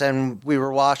Icarus and we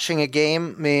were watching a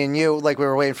game, me and you, like we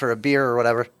were waiting for a beer or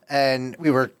whatever, and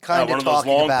we were kind one of of those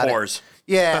talking long about pours.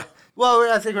 it. Yeah. Well,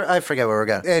 I forget where we're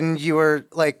going. And you were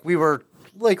like, we were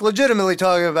like legitimately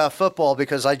talking about football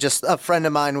because a friend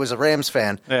of mine was a Rams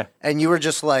fan. Yeah. And you were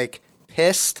just like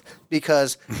pissed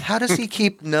because how does he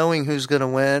keep knowing who's going to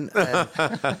win? And,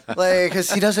 like,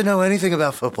 because he doesn't know anything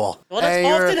about football. Well, that's and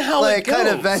you're, often how like, it kind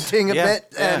of goes. venting a Yeah, bit.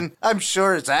 yeah. And I'm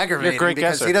sure it's aggravating great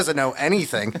because guesser. he doesn't know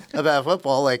anything about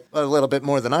football, like a little bit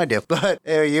more than I do. But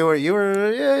you were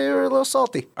a little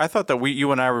salty. I thought that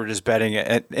you and I were just betting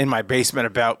in my basement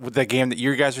about the game that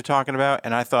you guys are talking about,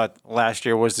 and I thought last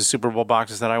year was the Super Bowl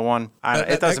boxes that I won.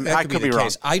 It doesn't. That I could be the wrong.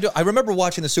 case. I remember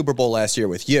watching the Super Bowl last year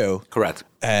with you. Correct.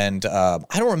 And I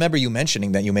don't remember you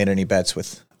mentioning that you made any bets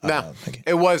with. No,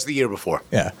 it was the year before.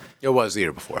 Yeah. It was the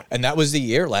year before. And that was the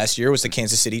year. Last year was the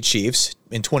Kansas City Chiefs.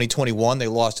 In 2021, they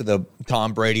lost to the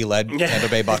Tom Brady-led Tampa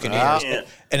Bay Buccaneers. Yeah.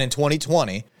 And in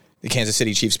 2020, the Kansas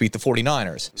City Chiefs beat the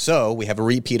 49ers. So we have a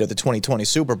repeat of the 2020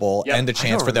 Super Bowl Yep. and a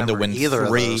chance don't for them to win remember either of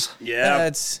 3. those. Yeah.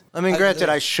 That's, I mean, granted,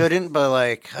 I shouldn't, but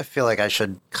like, I feel like I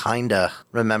should kind of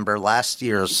remember last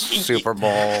year's Super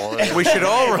Bowl. We should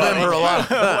all remember a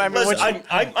lot. I mean, Listen,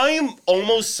 I am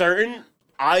almost certain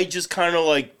I just kind of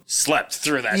like slept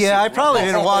through that. Yeah, I Super probably Bowl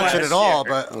didn't watch it last at all,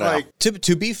 year. but like,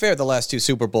 to be fair, the last 2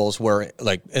 Super Bowls were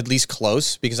like at least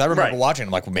close because I remember Right. watching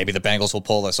like well, maybe the Bengals will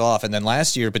pull this off. And then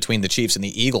last year between the Chiefs and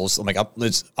the Eagles,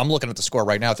 I'm looking at the score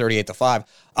right now, 35.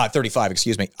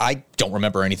 Excuse me. I don't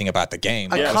remember anything about the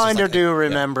game. I was just kind of like, do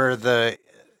remember the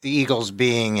Eagles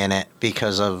being in it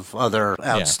because of other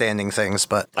outstanding things,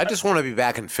 but I just want to be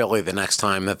back in Philly the next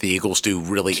time that the Eagles do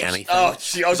really anything. Oh,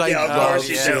 'Cause I yeah, of love course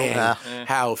you do. seeing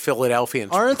how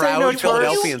Philadelphians, Aren't they proud notorious?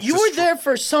 Philadelphians. You were there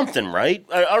for something, right?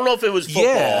 I don't know if it was football.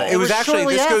 Yeah, it was actually.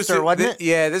 shortly This goes after, to wasn't it?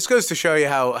 Yeah, this goes to show you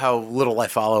how little I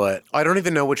follow it. I don't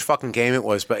even know which fucking game it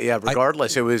was, but yeah,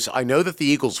 regardless, it was. I know that the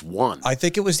Eagles won. I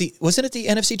think it was wasn't it the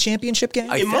NFC Championship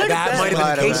game? It might have that been. might have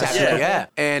Might been the have case, been. actually. Yeah.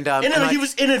 Yeah, and He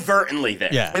was inadvertently there.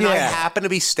 Yeah. And I Yeah. happened to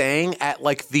be staying at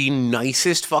like the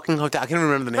nicest fucking hotel. I can't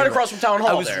remember the name. Right of it. across from Town Hall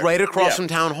I was there. right across Yeah. from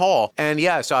Town Hall, and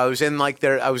yeah, so I was in like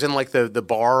the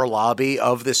bar lobby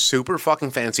of this super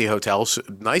fucking fancy hotel,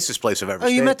 nicest place I've ever. oh,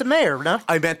 you stayed. met the mayor, no?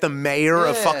 I met the mayor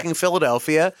of Yeah. fucking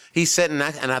Philadelphia. He's sitting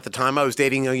next, and at the time I was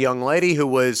dating a young lady who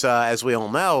was, as we all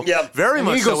know, Yep. very An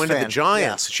much Eagles so into fan. the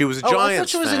Giants. Yeah. She was a Oh, Giants I thought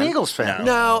she was fan. an Eagles fan.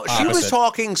 No, she was Opposite.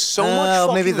 talking so much. Oh,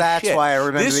 fucking maybe that's shit. why I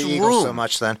remember This the Eagles so room,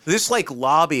 much then. This like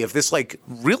lobby of this like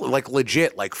really like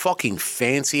legit like fucking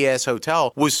fancy ass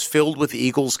hotel was filled with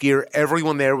Eagles gear.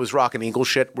 Everyone there was rocking Eagles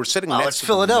shit. We're sitting Oh, next it's to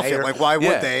Philadelphia. The mayor. Like, why would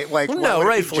Yeah. they? Like, Well, why no, would it be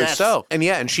rightfully Jets? so. And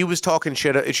yeah, and she was talking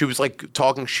shit. She was like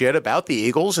talking shit about the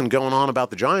Eagles and going on about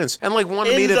the Giants and like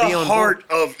wanted me In to the be on heart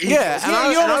board. of Eagles. Yeah, and Yeah,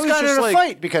 I, you and I almost was got just in a like,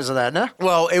 fight because of that, no?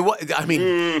 well, it was. I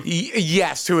mean,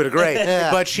 yes, to a degree.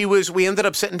 But she was. We ended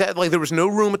up sitting down. Like there was no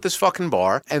room at this fucking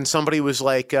bar, and somebody was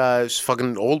like, this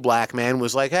fucking old black man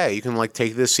was like, "Hey, you can like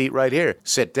take this seat right here,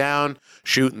 sit down."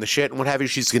 Shooting the shit and what have you.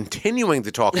 She's continuing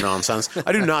to talk nonsense.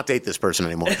 I do not date this person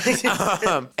anymore.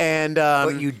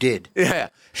 But you did. Yeah,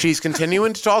 she's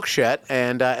continuing to talk shit,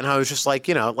 and I was just like,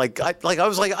 you know, I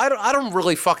was like, I don't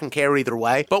really fucking care either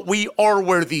way, but we are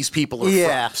where these people are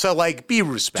Yeah. from, so like, be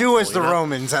respectful. Do as the you know?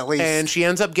 Romans, at least. And she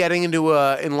ends up getting into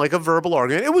a verbal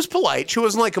argument. It was polite. She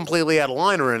wasn't like completely out of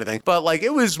line or anything, but like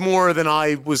it was more than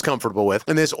I was comfortable with.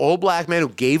 And this old black man who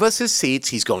gave us his seats,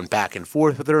 he's going back and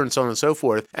forth with her and so on and so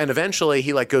forth. And eventually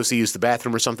he like goes to use the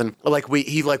bathroom or something.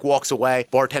 He walks away.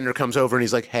 Bartender comes over and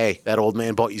he's like, "Hey, that old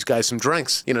man bought you guys some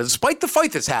drinks." You know, despite the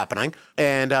fight that's happening.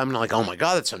 And I'm like, "Oh my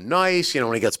God, that's so nice." You know,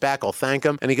 when he gets back, I'll thank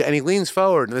him. And he leans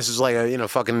forward, and this is like a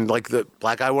fucking like the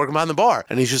black guy working behind the bar,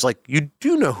 and he's just like, "You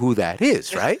do know who that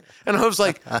is, right?" And I was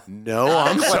like, "No,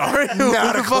 I'm sorry. Who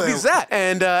Not the a fuck clue. is that?"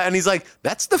 And he's like,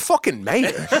 "That's the fucking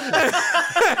mayor."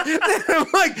 I'm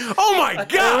like, "Oh my It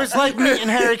God." was like meeting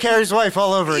Harry Carey's wife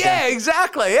all over again. Yeah,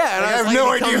 exactly. Yeah, and Like, I was have no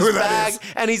he idea comes who that is.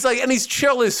 And he's like, and he's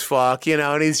chill as fuck, you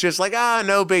know, and he's just like,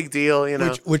 no big deal, you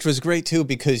know. Which was great too,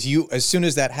 because you, as soon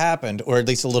as that happened, or at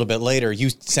least a little bit later, you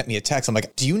sent me a text. I'm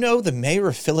like, "Do you know the mayor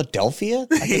of Philadelphia?"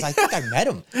 Because I think I met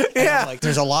him. And Yeah. I'm like,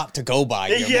 there's a lot to go by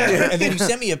here. Yeah. man. And then you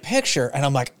sent me a picture, and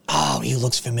I'm like, "Oh, he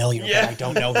looks familiar, Yeah. but I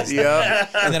don't know his Yeah.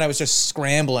 name." And then I was just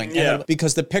scrambling. Yeah. And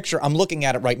because the picture, I'm looking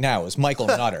at it right now, is Michael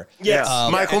Nutter. Yes.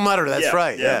 Michael Nutter, that's yeah,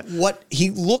 right. yeah. Yeah. What he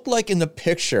looked like in the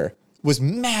picture was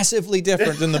massively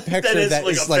different than the picture is, that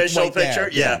like, is like official right there. picture?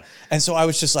 Yeah. And so I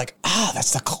was just like,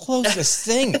 that's the closest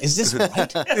thing. Is this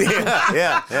right?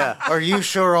 Yeah. Are you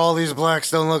sure all these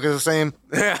blacks don't look the same?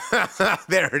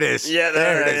 There it is. Yeah,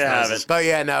 there it is. you have Moses. it. But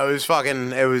yeah, no,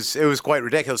 it was quite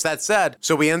ridiculous. That said,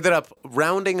 so we ended up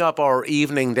rounding up our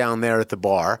evening down there at the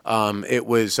bar. It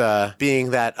was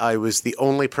being that I was the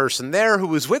only person there who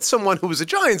was with someone who was a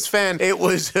Giants fan. It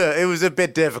was a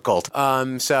bit difficult.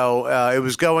 So it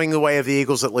was going the way of the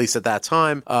Eagles, at least at that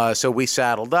time. So we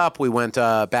saddled up. We went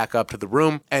back up to the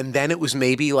room, and then it was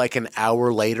maybe like an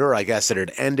hour later. I guess it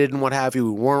had ended and what have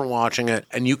you. We weren't watching it,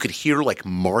 and you could hear like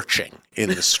marching in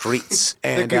the streets. The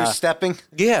And goose stepping.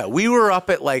 yeah, we were up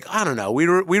at like, I don't know, we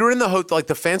were in the like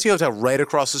the fancy hotel right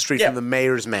across the street Yeah. from the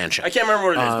mayor's mansion. I can't remember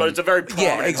what it is, but it's a very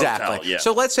prominent Yeah, exactly. hotel. Yeah.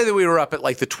 So let's say that we were up at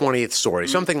like the 20th story,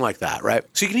 something like that, right?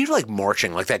 So you can hear like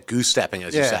marching, like that goose stepping,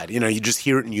 as you Yeah. said. You know, you just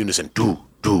hear it in unison, do,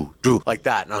 like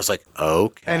that. And I was like,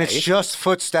 okay. And it's just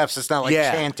footsteps. It's not like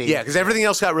chanting. Yeah, because everything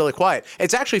else got really quiet.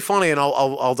 It's actually funny, and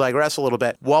I'll digress a little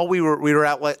bit. While we were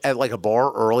at like a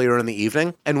bar earlier in the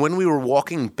evening, and when we were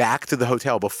walking back to the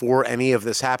hotel before any of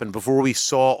this happened, before we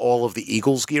saw all of the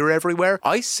Eagles gear everywhere,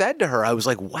 I said to her, I was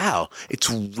like, "Wow, it's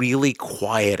really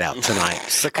quiet out tonight."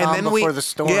 It's the calm before the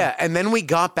storm. Yeah, and then we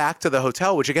got back to the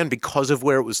hotel, which again, because of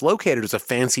where it was located, it was a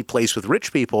fancy place with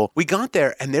rich people. We got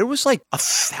there, and there was like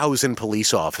 1,000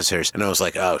 police officers, and I was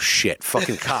like, oh shit,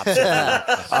 fucking cops.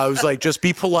 I was like, just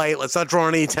be polite, let's not draw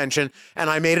any attention. And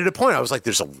I made it a point. I was like,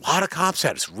 there's a lot of cops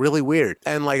out. It's really weird.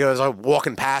 And like I was like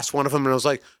walking past one of them, and I was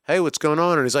like, hey, what's going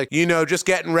on? And he's like, just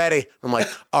getting ready. I'm like,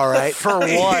 all right. For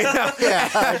what? Yeah,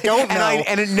 I don't know.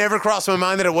 And it never crossed my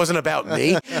mind that it wasn't about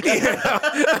me.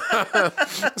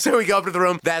 So we go up to the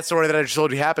room. That story that I just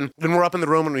told you happened. Then we're up in the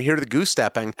room and we hear the goose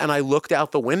stepping. And I looked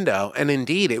out the window, and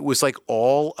indeed, it was like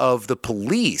all of the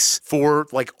police for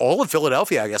like all of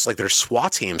Philadelphia, I guess, like their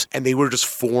SWAT teams. And they were just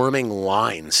forming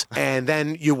lines. And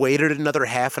then you waited another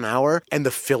half an hour, and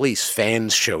the Phillies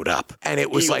fans showed up. And it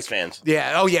was Eagles like fans.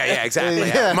 Yeah. Oh, yeah, exactly.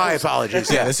 Yeah. My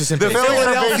apologies. Yeah, this is in the baseball.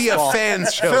 Philadelphia Baseball.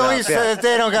 fans showed Phillies, up. Yeah.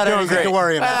 they don't got Doing anything great. to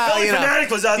worry about. Philly Fanatic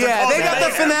was out there. Yeah, they calling got it.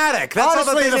 the Fanatic. That's all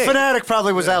that Honestly, they the need. Fanatic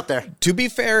probably was out there. To be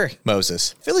fair,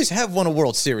 Moses, Phillies have won a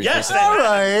World Series Yes, recently. All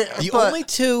right. The but only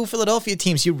two Philadelphia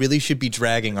teams you really should be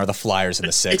dragging are the Flyers and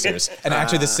the Sixers. And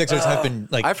actually, the Sixers have been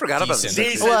like I forgot about the decent.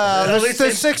 Decent. well, At the least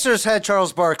they- Sixers had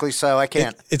Charles Barkley, so I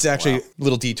can't. It's actually a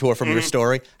little detour from your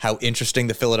story, how interesting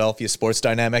the Philadelphia sports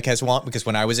dynamic has won. Because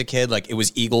when I was a kid, like it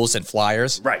was Eagles and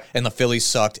Flyers. Right. And the Phillies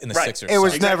sucked and the Right. Sixers It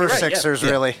was sucked. never Exactly right, Sixers, yeah.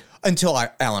 really. Until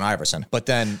Allen Iverson. But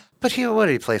then, But what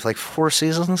did he play for, like 4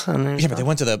 seasons? yeah, but they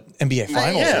went to the NBA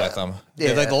Finals Yeah. with them.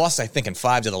 Yeah. They lost, I think, in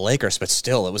 5 to the Lakers, but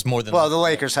still, it was more than... Well, the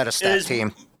Lakers had a It stat was,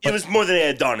 team. it was more than they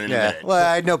had done in a Yeah. minute. Well,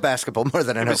 I know basketball more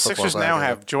than I know The football. Sixers so now I-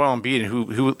 have Joel Embiid,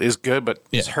 who is good, but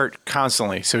is Yeah. hurt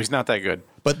constantly, so he's not that good.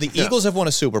 But the Eagles have won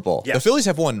a Super Bowl. Yeah. The Phillies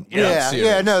have won World Yeah, Series.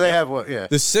 yeah, no, they have one. Yeah.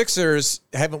 The Sixers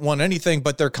haven't won anything,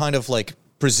 but they're kind of like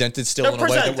presented still They're in a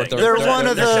way that presenting. They're one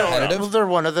of they're showing up. the. They're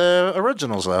one of the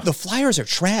originals, though. The Flyers are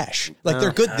trash. Like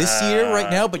they're good this year right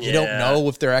now, but you don't yeah. know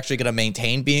if they're actually going to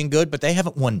maintain being good. But they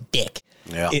haven't won dick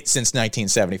since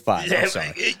 1975. I'm sorry.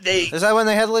 Is that when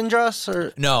they had Lindros?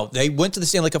 Or No, they went to the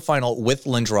Stanley Cup final with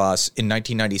Lindros in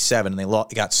 1997, and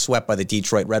they got swept by the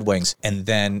Detroit Red Wings. And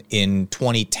then in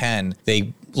 2010,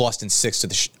 they lost in 6 to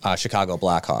the Chicago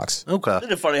Blackhawks. okay.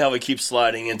 Isn't it funny how we keep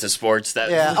sliding into sports that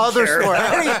Yeah, we other care sport.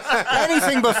 about?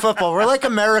 Anything but football. We're like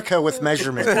America with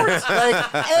measurement.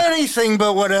 Like anything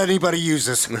but what anybody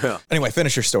uses. Anyway,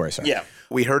 finish your story, sir. Yeah.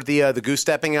 We heard the goose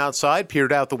stepping outside,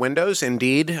 peered out the windows.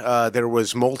 Indeed, there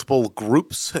was multiple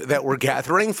groups that were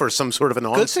gathering for some sort of an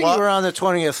Good thing onslaught. you were on the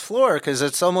 20th floor because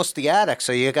it's almost the attic,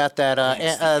 so you got that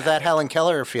that Helen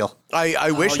Keller feel.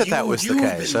 I wish that was the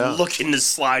case. Been looking to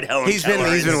slide Helen He's been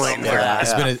Keller into waiting for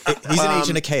somewhere. that. He's an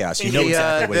agent of chaos. You know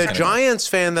exactly what he's The going to do. Giants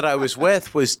fan that I was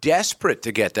with was desperate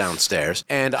to get downstairs,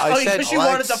 and I Oh, said, because you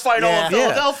wanted to fight all of yeah.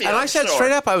 Philadelphia. And I said Sure.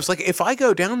 straight up, I was like, if I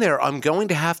go down there, I'm going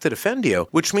to have to defend you,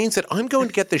 which means that I'm going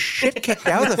to get the shit kicked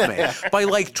out of me by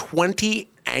like 20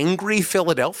 angry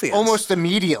Philadelphians. Almost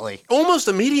immediately. Almost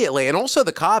immediately. And also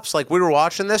the cops, like we were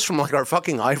watching this from like our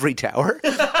fucking ivory tower.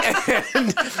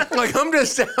 And like I'm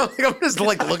just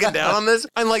like looking down on this.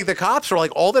 And like the cops were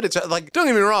like all that it's like, don't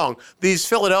get me wrong, these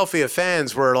Philadelphia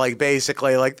fans were like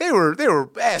basically like they were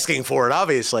asking for it,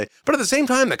 obviously. But at the same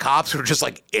time, the cops were just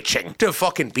like itching to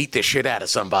fucking beat the shit out of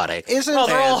somebody. Isn't Well,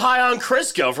 they're all high on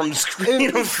Crisco from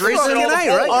screening all fucking the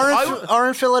A, right? polls.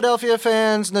 Aren't Philadelphia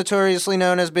fans notoriously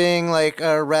known as being like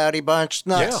a rowdy bunch?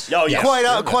 Not Yeah. Oh, yeah.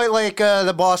 quite like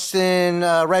the Boston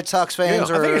Red Sox fans.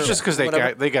 Yeah, or I think it's just because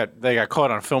whatever. they got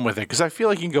caught on film with it. Because I feel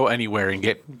like you can go anywhere and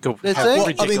go. You have think? Well, I mean,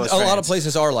 ridiculous a lot of fans.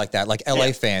 places are like that. Like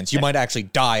LA fans, you might actually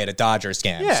die at a Dodgers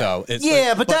game. Yeah. So it's Yeah,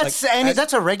 like, but that's like,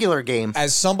 that's a regular game.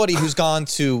 as somebody who's gone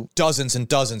to dozens and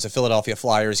dozens of Philadelphia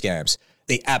Flyers games,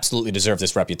 they absolutely deserve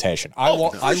this reputation. I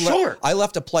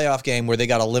left a playoff game where they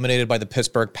got eliminated by the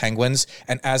Pittsburgh Penguins,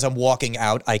 and as I'm walking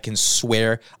out, I can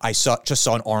swear I just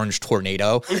saw an orange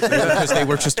tornado because they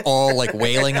were just all like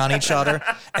wailing on each other.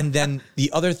 And then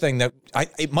the other thing that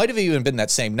it might have even been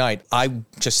that same night, I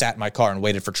just sat in my car and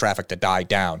waited for traffic to die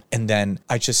down, and then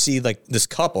I just see like this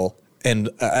couple.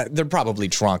 And they're probably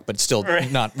drunk, but still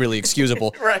not really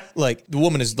excusable. Right. Like, the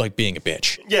woman is, like, being a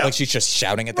bitch. Yeah. Like, she's just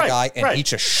shouting at the guy, and he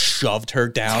just shoved her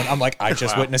down. I'm like, I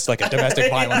just witnessed, like, a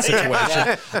domestic violence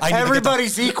situation.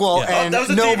 Everybody's equal, and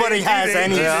nobody has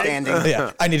any standing.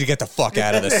 Yeah, I need to get the fuck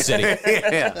out of this city.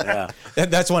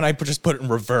 That's when I just put it in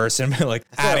reverse and be like,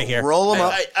 out of here. Roll them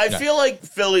up. I feel like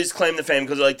Philly's claim to fame,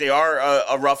 because, like, they are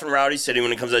a rough and rowdy city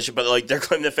when it comes to that shit, but, like, their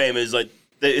claim to fame is, like,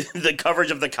 the coverage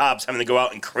of the cops having to go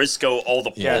out and Crisco all the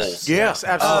polls. Yes,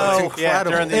 absolutely. Oh, Yeah,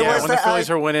 incredible. when the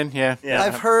Phillies are winning,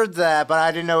 I've heard that, but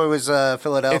I didn't know it was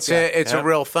Philadelphia. It's a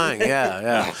real thing.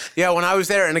 Yeah. When I was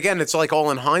there, and again, it's like all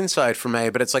in hindsight for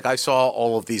me, but it's like I saw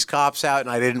all of these cops out and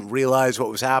I didn't realize what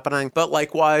was happening. But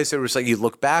likewise, there was like, you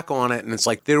look back on it and it's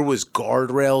like there was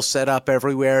guardrails set up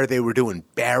everywhere. They were doing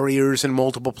barriers in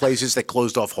multiple places that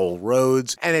closed off whole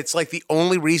roads. And it's like the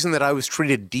only reason that I was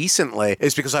treated decently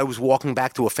is because I was walking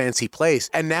back to a fancy place.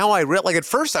 And now like at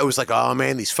first I was like, oh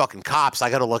man, these fucking cops, I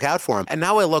got to look out for them. And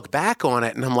now I look back on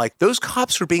it and I'm like, those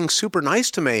cops were being super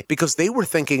nice to me because they were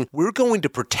thinking, we're going to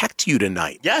protect you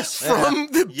tonight. Yes. From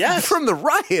the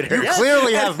rioters. You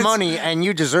clearly have money and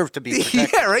you deserve to be protected.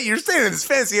 Yeah, right. You're staying in this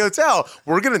fancy hotel.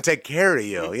 We're going to take care of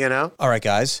you, you know? All right,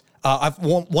 guys.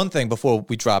 One thing before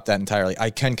we drop that entirely,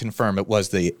 I can confirm it was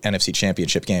the NFC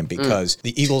Championship game because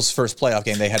the Eagles' first playoff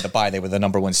game, they had to bye. They were the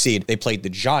number 1 seed. They played the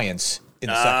Giants in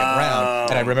the second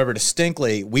round. And I remember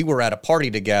distinctly, we were at a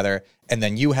party together, and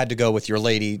then you had to go with your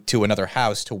lady to another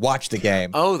house to watch the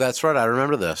game. Oh, that's right. I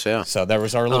remember this, yeah. So there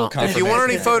was our little confirmation. If you want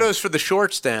any photos for the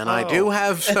shorts, Dan, I do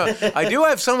have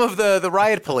some of the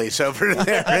riot police over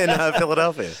there in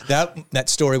Philadelphia. That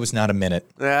story was not a minute.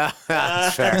 Yeah,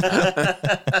 that's fair.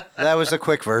 That was a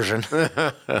quick version.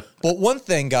 But one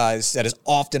thing, guys, that is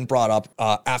often brought up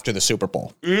after the Super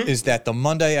Bowl is that the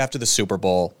Monday after the Super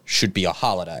Bowl should be a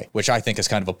holiday, which I think is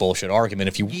kind of a bullshit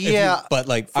argument. But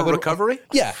like for recovery?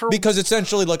 Yeah, because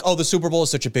essentially, like, oh, the Super Bowl is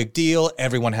such a big deal.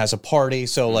 Everyone has a party,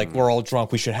 so like we're all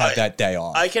drunk. We should have that day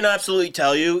off. I can absolutely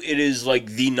tell you, it is like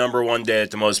the number one day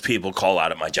that the most people call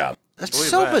out at my job. That's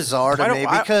so bizarre to me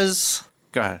because.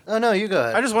 Go ahead. Oh, no, you go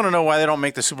ahead. I just want to know why they don't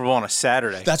make the Super Bowl on a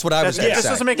Saturday. That's what I was going to say. This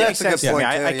doesn't make any sense to me.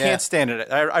 I too, can't stand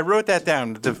it. I wrote that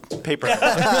down, the paper.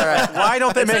 Why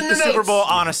don't they make the Super Bowl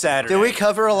on a Saturday? Did we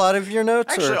cover a lot of your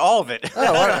notes? Actually, all of it. Oh,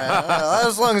 all right.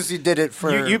 As long as you did it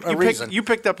for a reason. You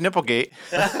picked up Nipplegate.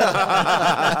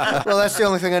 Well, that's the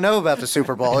only thing I know about the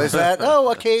Super Bowl is that,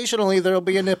 occasionally there'll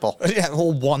be a nipple. Yeah,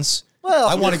 well, once. Well,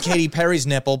 I wanted Katy Perry's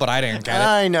nipple, but I didn't get it.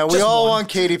 I know. We all want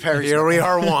Katy Perry's Here we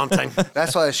are wanting.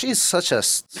 That's why she's such a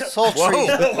sultry.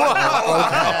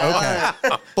 Okay.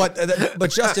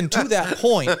 But Justin, to that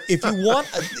point,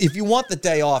 if you want the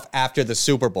day off after the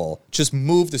Super Bowl, just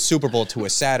move the Super Bowl to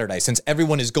a Saturday, since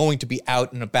everyone is going to be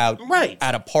out and about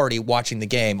at a party watching the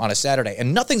game on a Saturday,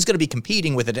 and nothing's going to be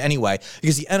competing with it anyway,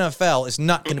 because the NFL is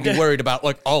not going to be worried about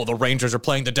like, oh, the Rangers are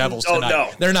playing the Devils tonight. No.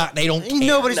 They're not. They don't care.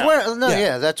 Nobody's wearing. No,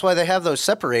 yeah, that's why they have those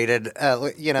separated.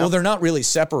 Well, they're not really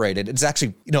separated. It's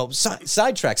actually,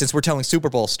 sidetrack, since we're telling Super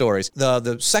Bowl stories.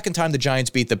 The second time the Giants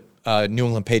beat the New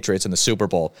England Patriots in the Super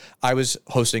Bowl, I was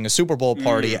hosting a Super Bowl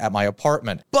party at my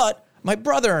apartment. But my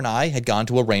brother and I had gone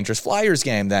to a Rangers-Flyers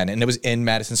game then, and it was in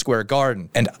Madison Square Garden.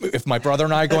 And if my brother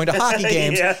and I are going to hockey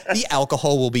games, the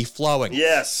alcohol will be flowing.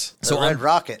 Yes. So Red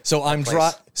Rocket.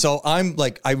 So I'm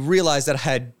like, I realized that I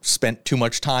had spent too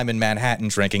much time in Manhattan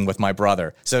drinking with my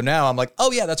brother. So now I'm like,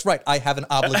 oh yeah, that's right. I have an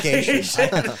obligation.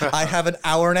 I have an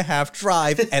hour and a half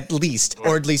drive at least,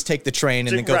 or at least take the train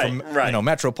and then go from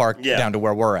Metro Park down to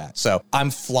where we're at. So I'm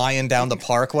flying down the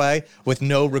Parkway with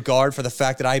no regard for the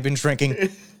fact that I've been drinking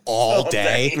all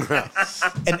day.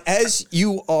 And as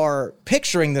you are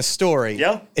picturing this story,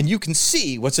 and you can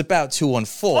see what's about to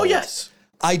unfold. Oh, yes.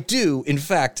 I do, in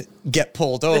fact, get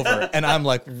pulled over, and I'm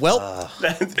like, well,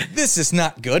 this is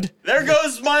not good. There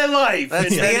goes my life.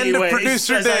 That's the end of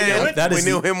Producer Dan. We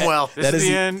knew him well. That is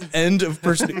the end of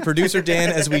Producer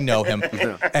Dan as we know him.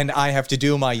 And I have to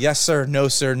do my yes, sir, no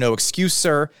excuse,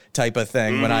 sir type of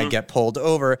thing when I get pulled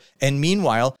over. And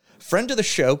meanwhile, friend of the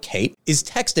show, Kate, is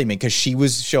texting me because she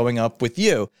was showing up with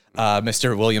you.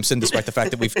 Mr. Williamson, despite the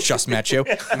fact that we've just met you.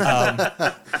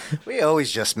 We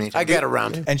always just meet. I get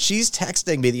around. And she's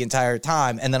texting me the entire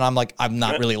time. And then I'm like, I'm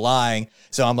not really lying.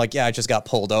 So I'm like, yeah, I just got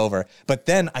pulled over. But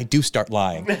then I do start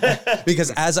lying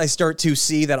because as I start to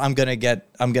see that I'm going to get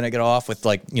off with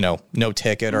like, no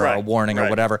ticket or a warning or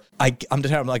whatever,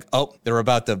 I'm like, oh,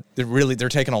 they're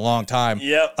taking a long time.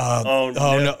 Yep.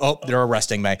 No. Oh, they're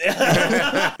arresting me.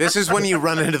 This is when you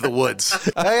run into the woods.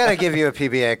 I gotta give you a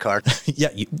PBA card. Yeah,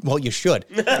 you should.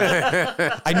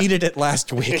 I needed it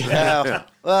last week. No.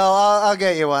 Well, I'll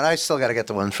get you one. I still got to get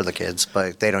the one for the kids,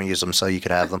 but they don't use them, so you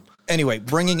could have them. Anyway,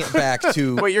 bringing it back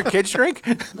to... Wait, your kids drink?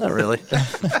 Not really.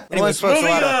 Moving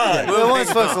on. One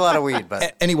smokes a lot of weed,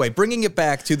 but... Anyway, bringing it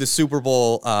back to the Super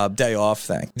Bowl day off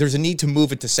thing. There's a need to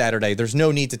move it to Saturday. There's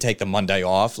no need to take the Monday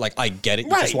off. Like, I get it.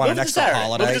 You just want an extra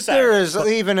holiday. There is,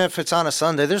 even if it's on a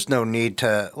Sunday, there's no need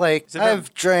to... Like,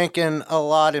 I've drank a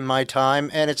lot in my time,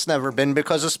 and it's never been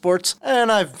because of sports,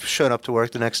 and I've shown up to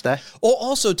work the next day. Oh,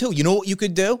 also, too, you know what you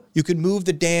could do? You could move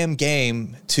the damn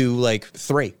game to, like,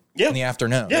 3. In the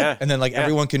afternoon. Yeah. And then,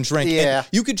 everyone can drink. Yeah. And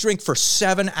you could drink for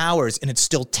 7 hours, and it's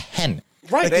still 10.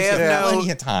 Right. Like, They it's have plenty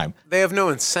of time. They have no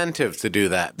incentive to do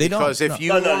that. They don't, because if no. you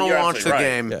No, want to you're watch the absolutely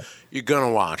right. game, you're going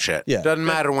to watch it. Yeah. Doesn't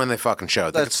matter when they fucking show it.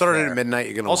 If it That's started fair. at midnight,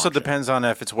 you're going to Also watch depends on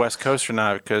if it's West Coast or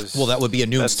not, because Well, that would be a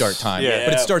noon start time. yeah.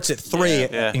 But it starts at 3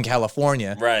 Yeah. in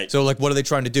California. Right. So, what are they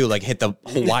trying to do? Like, hit the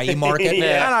Hawaii market?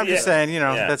 Yeah. And I'm just saying,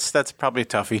 Yeah. that's probably a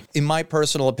toughie. In my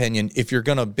personal opinion, if you're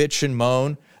going to bitch and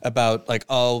moan about,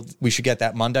 we should get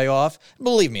that Monday off,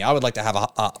 believe me, I would like to have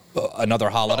another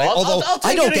holiday. I'll I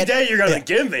take don't any day you're going to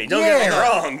give me. Don't get me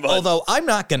wrong. But Although I'm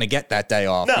not going to get that day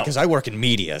off No. because I work in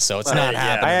media, so it's not yeah.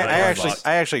 happening.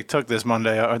 I actually took this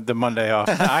the Monday off.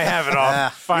 I have it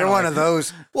off. Finally. You're one of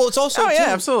those. Well, it's also, Oh, yeah,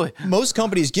 too, absolutely. most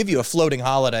companies give you a floating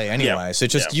holiday anyway, Yeah. so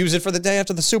just Yeah. use it for the day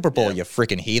after the Super Bowl, you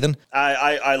freaking heathen.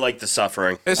 I like the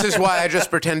suffering. This is why I just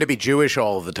pretend to be Jewish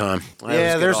all of the time.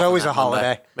 Yeah, there's always a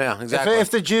holiday. Yeah, exactly. If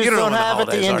the Jews You know don't when have it,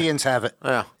 the holidays are. Indians have it.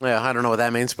 Yeah, I don't know what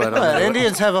that means, but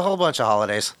Indians have a whole bunch of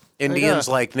holidays. Indians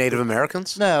like Native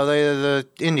Americans? No, the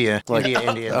Indians.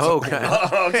 Oh, okay.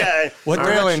 Okay.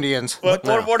 Real Indians. What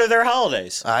are their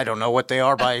holidays? I don't know what they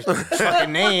are by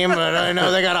fucking name, but I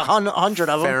know they got 100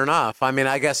 of them. Fair enough. I mean,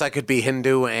 I guess I could be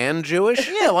Hindu and Jewish.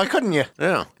 Yeah, why couldn't you?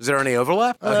 Yeah. Is there any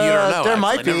overlap? You don't know. There actually.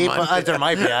 might be, Never mind. but there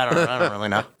might be. I don't really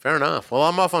know. Fair enough. Well,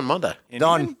 I'm off on Monday.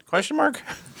 Done. Question mark?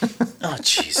 Oh,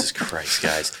 Jesus Christ,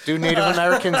 guys. Do Native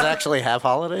Americans actually have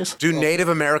holidays? Do Native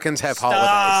Americans have holidays?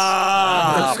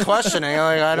 I'm just questioning.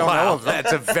 I don't know Wow, of them.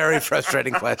 that's a very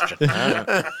frustrating question.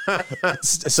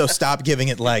 So stop giving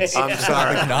it legs. I'm Stop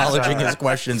sorry. acknowledging his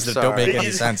questions that don't make any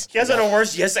sense. You guys are the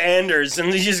worst yes-anders,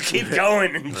 and you just keep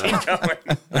going and keep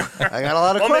going. I got a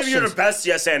lot of Well, maybe you're questions. the best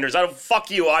yes-anders. I don't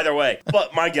fuck you either way.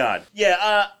 But my God,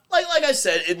 yeah. Like I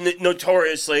said,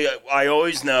 notoriously, I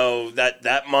always know that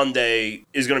Monday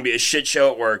is going to be a shit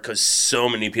show at work because so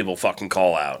many people fucking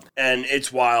call out, and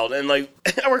it's wild. And I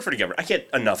work for the government. I get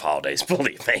enough holidays,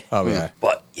 believe me. Oh, yeah.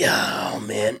 But yeah, oh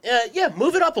man, yeah,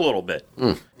 move it up a little bit.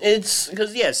 It's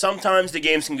because sometimes the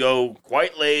games can go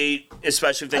quite late,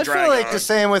 especially if they I drag feel like on. the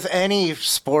same with any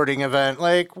sporting event.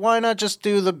 Like, why not just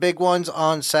do the big ones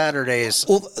on Saturdays?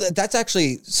 Well, that's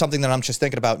actually something that I'm just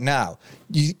thinking about now.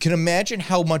 You can imagine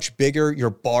how much bigger your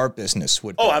bar business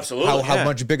would be. Oh, absolutely, How yeah.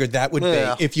 much bigger that would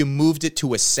Yeah. be if you moved it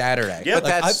to a Saturday. Yeah, But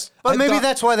that's- But maybe got-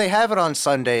 that's why they have it on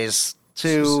Sundays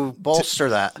to bolster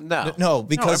that. No. No,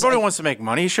 because Everybody wants to make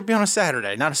money. It should be on a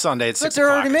Saturday, not a Sunday at But 6 they're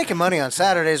o'clock. already making money on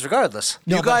Saturdays regardless.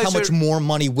 no, You but how guys much are- more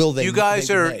money will they? You guys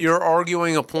they are make? you're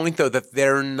arguing a point though that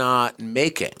they're not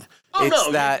making. Oh, It's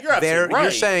no, that you're absolutely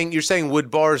right. you're saying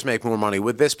would bars make more money?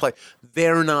 Would this play?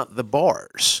 They're not the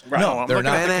bars. Right. No, I'm they're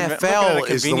looking not. at the NFL looking at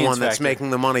is the convenience one that's factor. making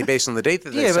the money based on the date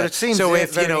that they Yeah, but set. it seems so.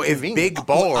 If very if convenient. big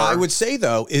bar, Well, I would say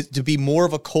though, it to be more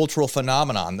of a cultural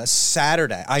phenomenon. The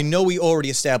Saturday. I know we already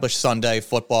established Sunday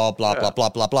football, blah blah blah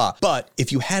blah blah. But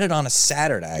if you had it on a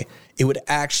Saturday, it would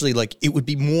actually it would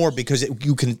be more because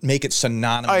you can make it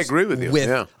synonymous. I agree with you,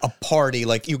 yeah. a party.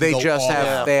 Like you, they can go just all have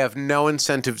out. they have no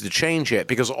incentive to change it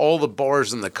because all the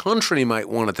bars in the country might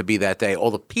want it to be that day. All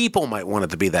the people might want it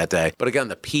to be that day. But again,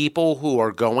 the people who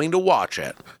are going to watch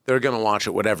it, they're going to watch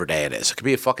it whatever day it is. It could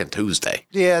be a fucking Tuesday.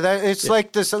 Yeah, it's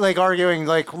like this, like arguing,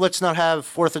 like let's not have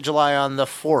 4th of July on the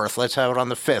 4th. Let's have it on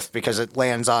the 5th because it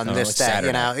lands on No, this it's day. Saturday.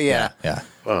 You know, yeah.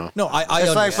 No, I It's like,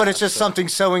 understand. but it's just something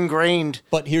so ingrained.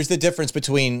 But here's the difference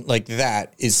between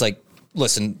that is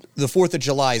listen, the 4th of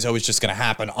July is always just going to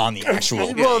happen on the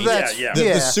actual Well, game. that's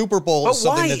The Super Bowl But is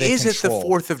something why that they is control. it the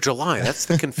 4th of July? That's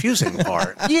the confusing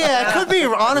part. Yeah, it could be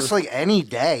honestly any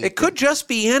day. It could just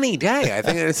be any day. I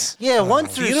think it's. Yeah, 1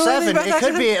 through you know anything 7. about It that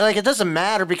could kind be like it doesn't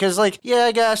matter because I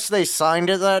guess they signed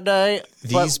it that day.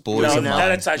 These boys No, of mine.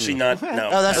 that's actually not. No,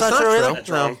 Oh, that's not true either? That's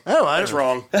wrong. Oh, That's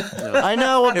wrong. I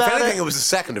know If about anything, it. it was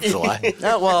the 2nd of July.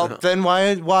 Well, then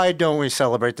why don't we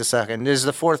celebrate the 2nd? Is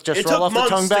the 4th just It roll took off the tongue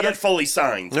months to better? get fully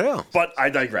signed. Yeah. But I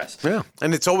digress. Yeah,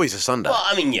 and it's always a Sunday. Well,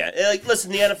 I mean, yeah. Like,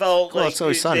 listen, the NFL, Well, it's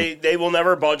always sunny. they will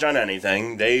never budge on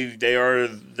anything. They are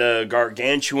the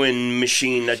gargantuan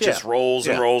machine that just rolls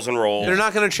and Yeah. rolls and rolls. They're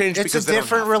not going to change It's because a they don't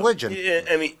different have to. religion. Yeah,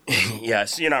 I mean,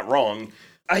 yes, you're not wrong.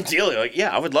 Ideally,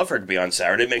 I would love for it to be on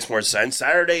Saturday. It makes more sense.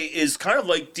 Saturday is kind of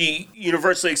like the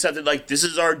universally accepted, this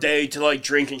is our day to,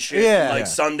 drink and shit. Yeah. And,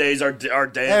 Sundays are our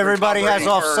day. of Everybody has recovering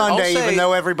off for- Sunday, I'll say- even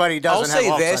though everybody I'll doesn't have say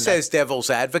off this Sunday. as devil's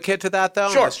advocate to that, though.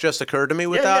 Sure. It's just occurred to me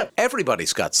with Yeah, that. yeah.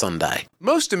 Everybody's got Sunday.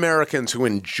 Most Americans who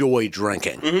enjoy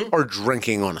drinking are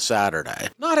drinking on a Saturday.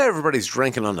 Not everybody's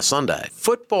drinking on a Sunday.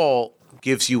 Football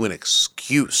gives you an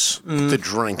excuse to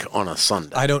drink on a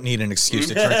Sunday. I don't need an excuse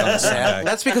to drink on a Sunday.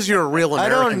 That's because you're a real I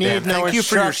American. don't need Dan. no Thank you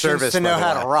for your instructions service to know by the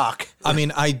how way. to rock. I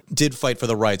mean, I did fight for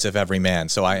the rights of every man,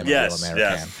 so I am Yes, a real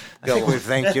American. yes. I think we've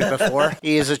thanked you before.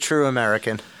 He is a true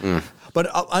American. But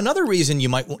another reason you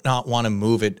might not want to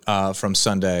move it from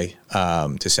Sunday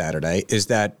to Saturday is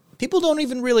that people don't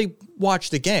even really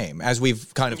watch the game, as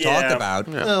we've kind of talked Yeah. about.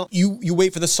 Well- You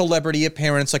wait for the celebrity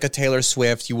appearance like a Taylor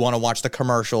Swift. You want to watch the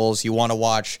commercials. You want to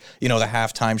watch, the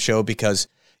halftime show because,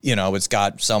 it's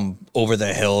got some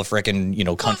over-the-hill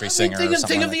frickin', country singer or something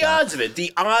think of like the that. odds of it.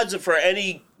 The odds for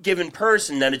any given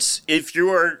person that it's, if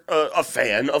you're a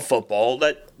fan of football,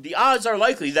 that the odds are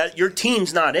likely that your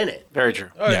team's not in it. Very true.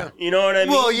 Yeah. You know what I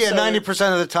mean? Well, yeah, So-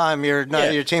 90% of the time your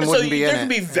team So wouldn't be there in can it.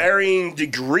 be varying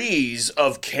degrees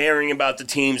of caring about the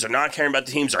teams or not caring about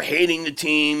the teams or hating the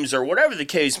teams or whatever the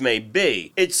case may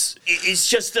be. It's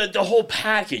just the whole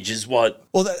package is what.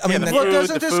 Well, I mean, The that- Well, food,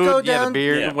 doesn't the this food, go yeah, the down-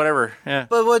 beer, Yeah. whatever. Yeah.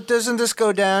 But what doesn't this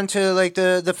go down to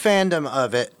the fandom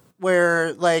of it?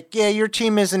 Where your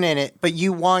team isn't in it, but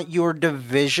you want your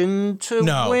division to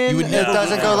No, win. you would it never-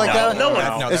 doesn't go like that.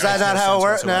 No, is that not how it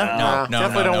works? No.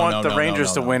 Definitely don't want the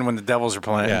Rangers to win when the Devils are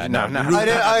playing. Yeah, no. no.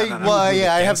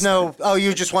 I have no. Oh,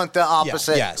 you just want the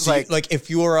opposite. Yeah. So like if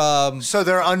you're so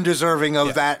they're undeserving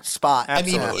of that spot. I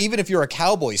mean, even if you're a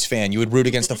Cowboys fan, you would root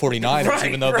against the 49ers, Right,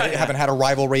 even though right. they haven't had a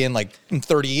rivalry in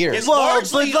 30 years. It's Well,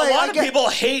 largely but, a lot I of get- people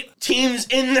hate teams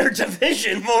in their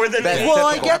division more than That- me. Well,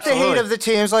 I typical. get the hate Absolutely. of the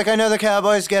teams. Like, I know the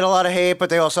Cowboys get a lot of hate, but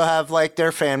they also have,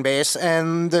 their fan base.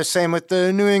 And the same with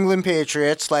the New England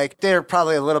Patriots. They're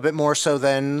probably a little bit more so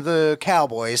than the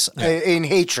Cowboys in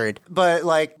hatred. But,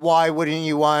 why wouldn't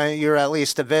you want you're at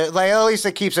least a bit, at least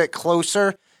it keeps it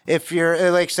closer. If you're,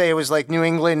 say it was New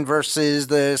England versus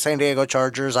the San Diego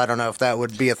Chargers, I don't know if that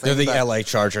would be a thing. They're the but- LA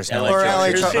Chargers now. LA Or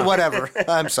Chargers. LA whatever.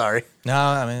 I'm sorry. No,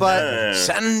 I mean, But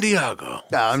San Diego.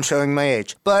 no, I'm showing my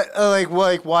age. But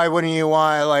why wouldn't you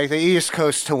want the East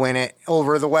Coast to win it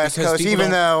over the West Because Coast? people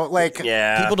Even though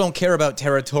Yeah. people don't care about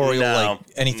territorial No,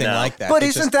 anything no. like that. But They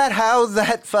isn't just- that how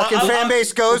that fucking fan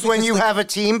base goes when you because have a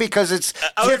team? Because it's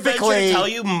I would venture to typically tell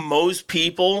you most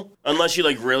people, unless you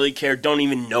really care, don't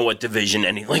even know what division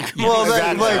any well,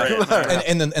 then,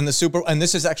 and the super and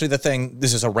this is actually the thing.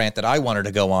 This is a rant that I wanted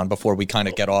to go on before we kind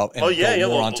of get off and go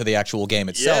more onto the actual game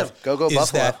itself. Go is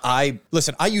Buffalo. that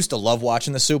I used to love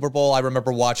watching the Super Bowl. I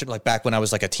remember watching back when I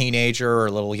was a teenager or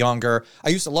a little younger. I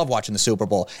used to love watching the Super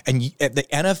Bowl, and the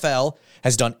NFL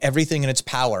has done everything in its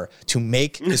power to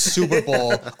make the Super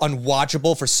Bowl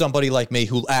unwatchable for somebody like me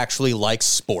who actually likes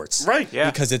sports. Right,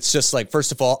 yeah. Because it's just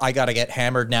first of all, I got to get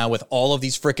hammered now with all of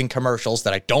these freaking commercials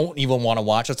that I don't even want to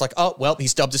watch. It's oh, well, he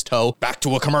stubbed his toe. Back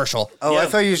to a commercial. Oh, Yeah. I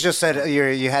thought you just said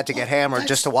you had to get hammered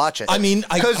just to watch it. I mean,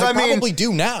 I 'Cause, probably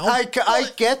do now. I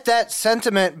get that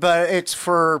sentiment, but it's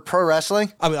for pro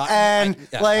wrestling. I mean,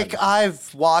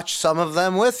 I've watched some of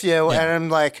them with you,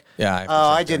 and I'm Yeah, I oh,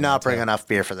 I appreciate did that not bring too. enough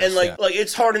beer for this. And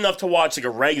it's hard enough to watch a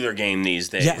regular game these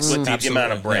days Yes, with the absolutely,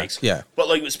 amount of breaks. yeah. But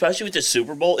especially with the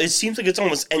Super Bowl, it seems like it's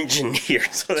almost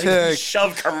engineered so they To- can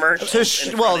shove commercials.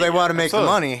 in front they of you. want to make the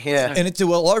money, yeah. And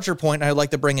to a larger point, I'd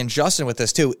like to bring in Justin with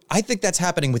this too. I think that's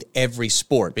happening with every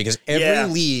sport because every Yeah.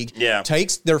 league Yeah.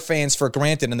 takes their fans for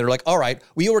granted and they're like, all right,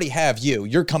 we already have you.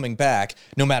 You're coming back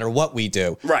no matter what we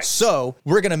do. Right. So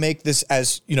we're going to make this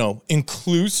as,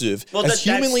 inclusive as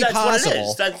humanly that's possible. what it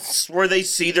is. That's where they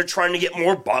see they're trying to get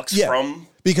more bucks Yeah. from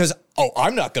Because,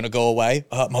 I'm not going to go away.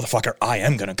 Motherfucker, I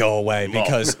am going to go away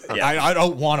because I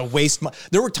don't want to waste my...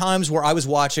 There were times where I was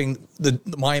watching the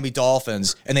Miami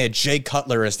Dolphins and they had Jay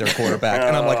Cutler as their quarterback.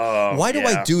 And I'm like, why do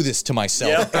I do this to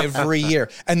myself every year?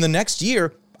 And the next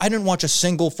year, I didn't watch a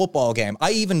single football game.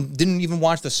 I didn't even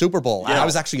watch the Super Bowl. Yeah. I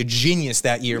was actually a genius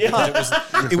that year because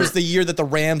it was the year that the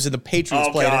Rams and the Patriots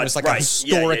played. And it was like a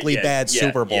historically bad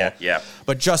Super Bowl. Yeah.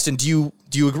 But Justin, do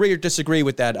you agree or disagree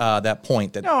with that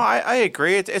point? No, I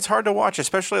agree. It's hard to watch,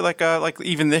 especially like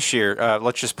even this year.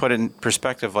 Let's just put it in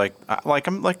perspective. Like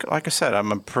I said,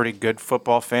 I'm a pretty good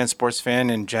football fan, sports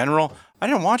fan in general. I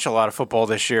didn't watch a lot of football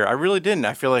this year. I really didn't.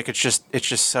 I feel like it's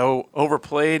just so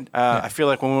overplayed. I feel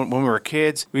like when we were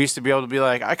kids, we used to be able to be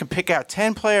like, I can pick out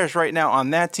 10 players right now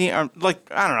on that team.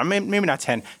 Like, I don't know, maybe not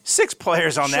 10, 6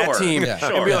 players on that team.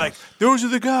 And be like, those are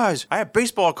the guys. I have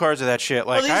baseball cards of that shit.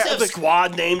 Like, they used to have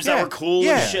squad names that were cool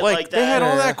and shit like that. They had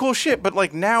all that cool shit, but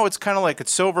like now it's kind of like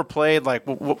it's so overplayed. Like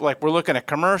we're looking at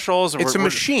commercials. And it's a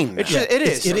machine. It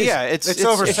is. It's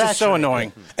oversaturated. It's just so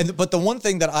annoying. But the one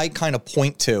thing that I kind of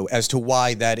point to as to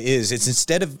why that is, it's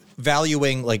instead of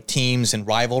valuing like teams and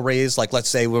rivalries, like let's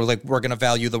say we're going to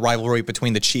value the rivalry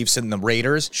between the Chiefs and the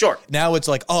Raiders. Sure. Now it's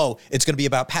like, it's going to be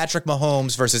about Patrick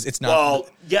Mahomes versus it's not. Well,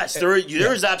 yes, there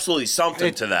is absolutely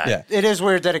something to that. Yeah. It is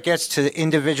weird that it gets to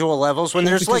individual levels when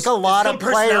there's like a lot of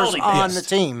players on the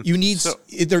team. You need.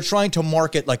 They're trying to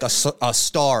market like a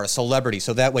star, a celebrity,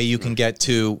 so that way you can get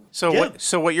to. So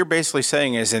what you're basically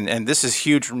saying is, and this is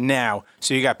huge now.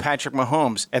 So you got Patrick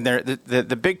Mahomes, and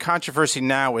the big controversy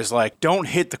now is like, don't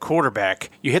hit the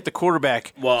quarterback. You hit the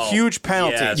quarterback, huge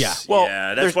penalty. Yes,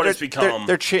 that's what it's become.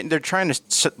 They're trying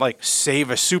to like save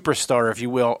a superstar, if you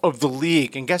will, of the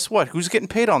league. And guess what? Who's getting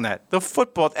paid on that? The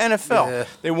NFL. Yeah.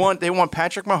 They want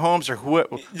Patrick Mahomes or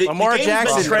Lamar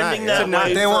Jackson. Trending that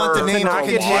way they want the name to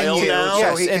continue now,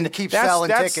 so he can keep selling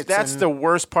tickets. That's the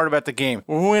worst part about the game.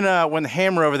 When the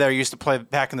Hammer over there used to play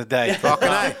back in the day.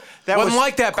 That wasn't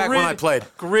like that back when I played.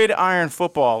 Gridiron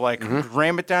football, like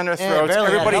ram it down their throats.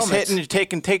 Everybody's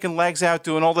hitting, taking legs out,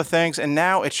 doing all the things, and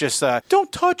now it's just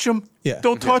don't touch them. Yeah.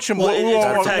 Don't touch them. Well, it's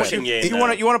a protection game. You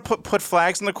want to put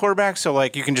flags in the quarterback, so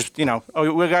like you can just we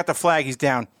got the flag, he's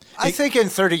down. I think in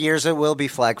 30 years it will be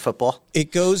flag football.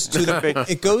 It goes to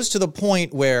the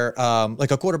point where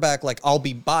like a quarterback, like I'll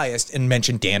be biased and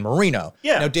mention Dan Marino.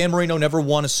 Yeah. Now Dan Marino never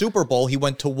won a Super Bowl. He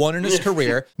went to one in his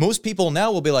career. Most people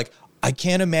now will be like, I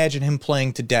can't imagine him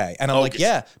playing today. And I'm like,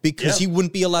 because he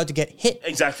wouldn't be allowed to get hit.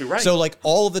 Exactly right. So like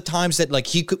all of the times that like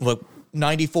he could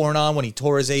 94 and on when he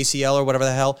tore his ACL or whatever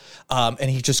the hell, and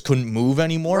he just couldn't move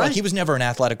anymore. Right. Like he was never an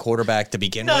athletic quarterback to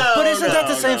begin with. But isn't that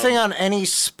the same thing on any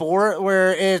sport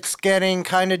where it's getting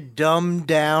kind of dumbed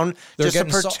down just to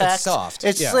protect? It's soft.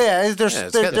 They're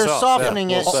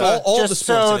softening it all just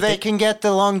so they can get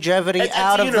the longevity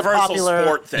out of the popular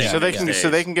sport thing. So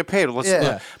they can get paid.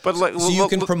 So you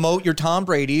can promote your Tom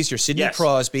Brady's, your Sidney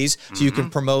Crosby's. So you can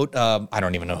promote. I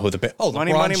don't even know who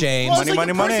LeBron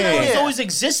James. Money. It's always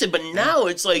existed, but now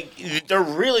it's like they're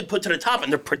really put to the top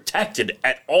and they're protected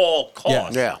at all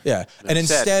costs. Yeah. And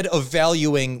instead of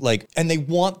valuing and they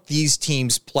want these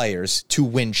teams' players to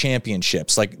win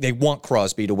championships. Like they want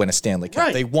Crosby to win a Stanley Cup.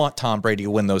 Right. They want Tom Brady to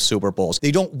win those Super Bowls.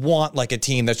 They don't want like a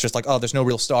team that's just like, there's no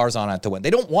real stars on it to win. They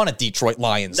don't want a Detroit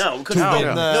Lions. No, because it's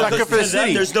not good for the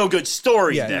city. There's no good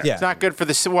story there. It's not good for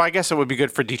the city. Well, I guess it would be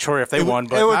good for Detroit if they won,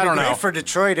 but it would I don't be know. great for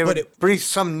Detroit. It would breathe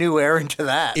some new air into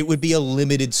that. It would be a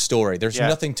limited story. There's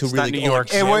nothing to It's really not New go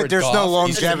York. on. There's no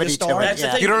longevity to it. That's the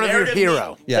thing. You don't have your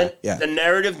hero. The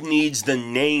narrative needs the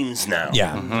names now.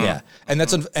 Yeah. And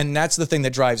that's the thing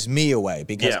that drives me away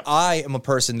because I am a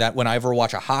person that when I ever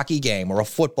watch a hockey game or a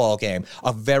football game,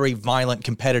 a very violent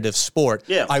competitive sport,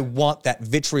 I want that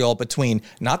vitriol between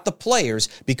not the players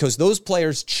because those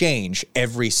players change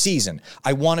every season.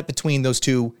 I want it between those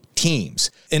two teams.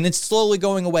 And it's slowly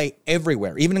going away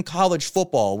everywhere, even in college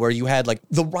football, where you had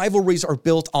the rivalries are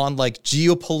built on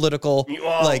geopolitical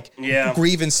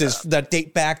grievances that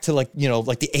date back to the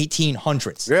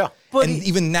 1800s. Yeah. But and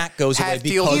even that goes away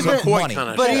because of money.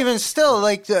 But even still,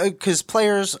 because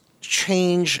players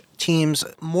change teams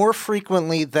more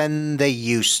frequently than they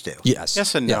used to.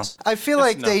 Yes and no. Yes. I feel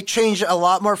they change a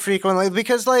lot more frequently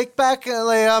because back,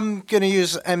 I'm going to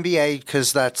use NBA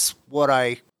because that's what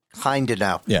I kind of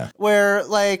know. Yeah. Where,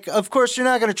 of course, you're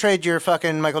not going to trade your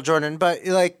fucking Michael Jordan, but,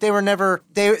 they were never,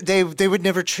 they would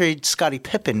never trade Scottie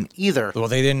Pippen either. Well,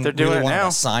 they didn't really want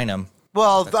to sign him.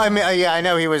 Well, I mean, yeah, I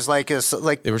know he was like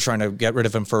They were trying to get rid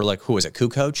of him for who was it,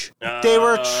 Kukoc? they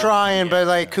were trying, but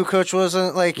Kukoc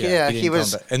wasn't he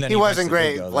was. And then He wasn't eventually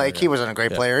great. did go there, He wasn't a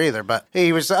great player either. But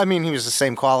he was. I mean, he was the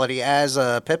same quality as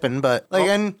Pippen. But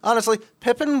and honestly,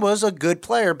 Pippen was a good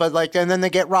player. But and then they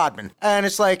get Rodman, and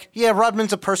it's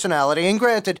Rodman's a personality. And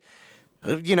granted,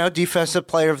 defensive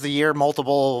player of the year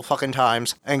multiple fucking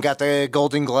times and got the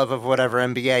Golden Glove of whatever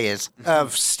NBA is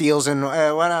of steals and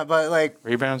whatnot. But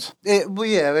Rebounds?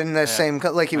 in the same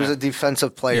he was a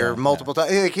defensive player multiple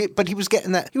times. But he was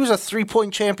getting that. He was a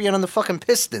 3-point champion on the fucking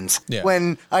Pistons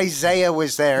when Isaiah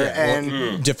was there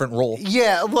and different role.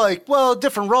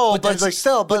 Different role, but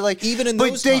still, even in but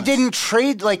those they times. didn't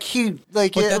trade that's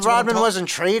what I'm Rodman talking- wasn't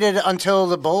traded until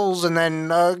the Bulls, and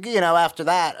then after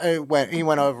that he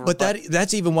went over. But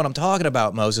that's even what I'm talking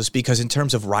about, Moses, because in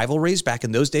terms of rivalries back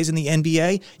in those days in the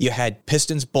NBA, you had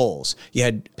Pistons Bulls, you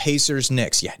had Pacers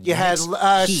Knicks, you had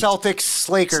Heat. Celtics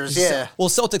Lakers, yeah. Well,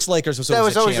 Celtics Lakers was That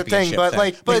was always a thing, but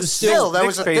championship but it was still, that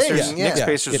was a thing. Pacers. Yeah. Knicks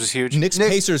Pacers was huge. Knicks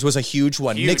Pacers was a huge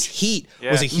one. Huge. Knicks Heat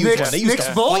Yeah. was a huge one. They used Knicks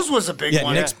to Bulls fight. was a big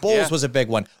one. Knicks Bulls was a big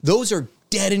one. Those are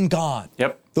dead and gone.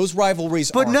 Yep. Those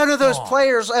rivalries But are none of those gone.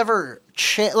 players ever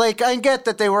I get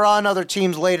that they were on other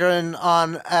teams later and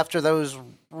on after those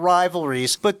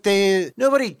rivalries, but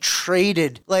nobody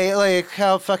traded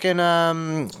how fucking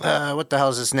what the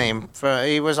hell's his name?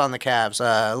 He was on the Cavs,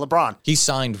 LeBron. He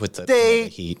signed with the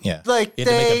Heat. Yeah.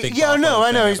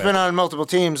 I know he's been on multiple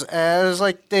teams. It was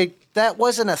that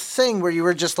wasn't a thing where you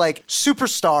were just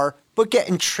superstar but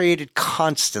getting traded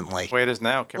constantly. The way it is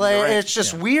now. Kevin Durant. It's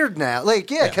just weird now.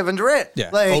 Kevin Durant. Yeah,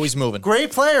 always moving.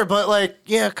 Great player, but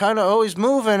kind of always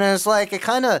moving. And it's it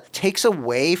kind of takes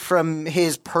away from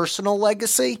his personal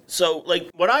legacy. So,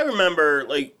 what I remember,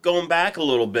 going back a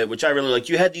little bit, which I really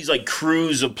you had these,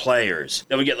 crews of players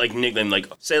that would get, nicknamed,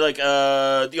 say,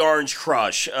 the Orange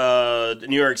Crush, the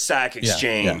New York Sack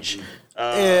Exchange.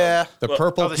 Yeah. The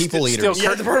Purple People Eaters.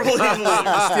 Yeah, the Purple People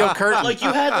Eaters. Steel curtain.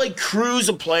 You had, crews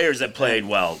of players that played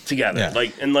well together,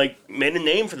 Yeah. made a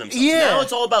name for themselves. Yeah. Now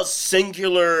it's all about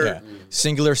singular...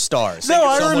 Singular stars. No,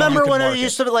 I Someone remember you can when it market.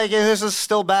 used to be and this is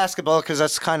still basketball because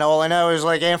that's kind of all I know is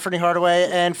Anthony Hardaway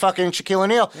and fucking Shaquille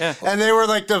O'Neal. Yeah. And they were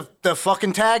the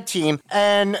fucking tag team.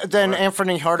 And then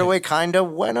Anthony Hardaway kind of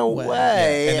went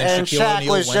away. Yeah. And then Shaquille Shaq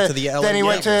O'Neal was went to the LA then he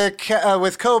went to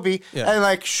with Kobe. Yeah. And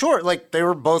they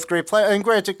were both great players. And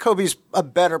granted, Kobe's a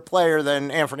better player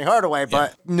than Anthony Hardaway,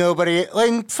 but nobody,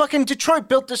 fucking Detroit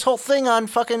built this whole thing on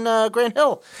fucking Grant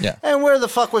Hill. Yeah. And where the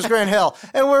fuck was Grant Hill?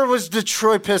 And where was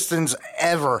Detroit Pistons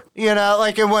ever?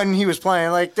 And when he was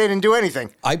playing, they didn't do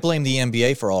anything. I blame the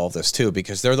NBA for all of this too,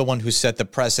 because they're the one who set the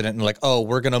precedent and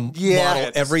we're gonna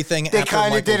model everything. They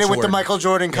kind of did it with the Michael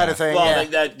Jordan kind of thing. Well,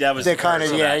 yeah. that was They the kind of,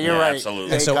 first yeah, that. you're right.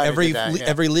 Absolutely. And so kinda every did that, yeah.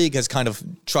 every league has kind of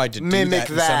tried to Mimic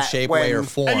do that in some shape, way, or when-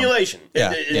 form. Emulation.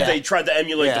 Yeah. They tried to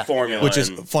emulate the formula. Which is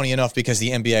and- funny enough because the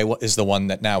NBA is the one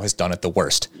that now has done it the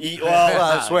worst. Well,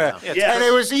 I swear. Yeah. And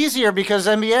it was easier because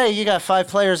NBA, you got 5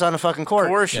 players on a fucking court.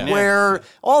 Coercion, yeah. Where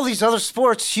all these other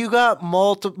sports, you got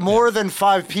more than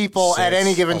 5 people at 6,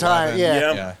 any given time. 11.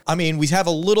 Yeah. Yeah. I mean, we have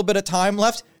a little bit of time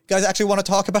left. You guys actually want to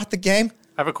talk about the game?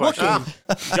 I have a question.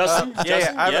 Justin?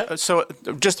 Justin? So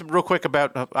just real quick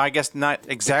about, I guess not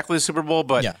exactly the Super Bowl,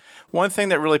 but Yeah. one thing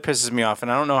that really pisses me off,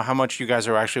 and I don't know how much you guys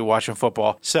are actually watching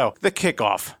football. So the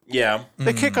kickoff. Yeah.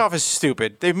 The kickoff is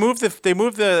stupid. They moved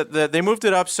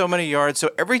it up so many yards. So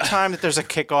every time that there's a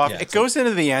kickoff, it goes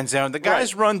into the end zone. The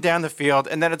guys run down the field,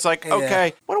 and then it's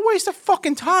okay, what a waste of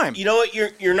fucking time. You know what?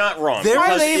 You're not wrong. Why do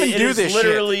because they even it do has this shit?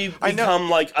 literally I know.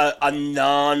 become a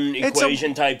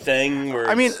non-equation type thing. Where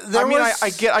I mean, was-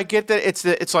 I get that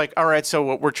it's all right.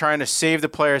 So we're trying to save the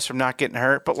players from not getting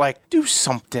hurt, but do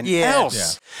something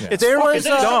else. Yeah. It's There fucking was,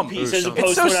 dumb. piece as It's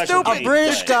opposed so to an actual stupid. game. A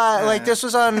British Right. guy, this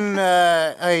was on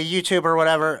a YouTube or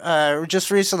whatever,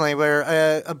 just recently,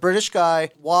 where a British guy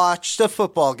watched a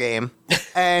football game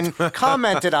and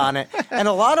commented on it. And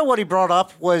a lot of what he brought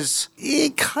up was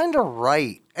kind of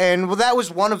right. And that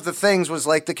was one of the things was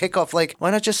the kickoff.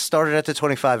 Why not just start it at the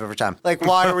 25 every time?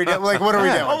 Why are we doing? What are we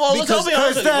doing? Oh, well, let's be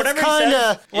honest with you. that's Whatever he kind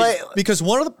says of is- Because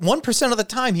 1% of the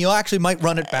time, he actually might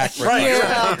run it back. Right.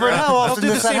 yeah. But how often do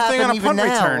the does that same thing happen on a even punt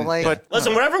now? return, but-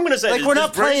 Listen, whatever I'm going to say is we're this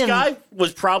not British playing- guy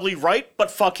was probably right, but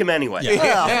fuck him ananyway.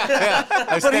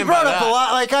 But he brought up a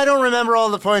lot. I don't remember all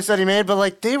the points that he made,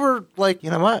 but they were you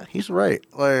know what? He's right.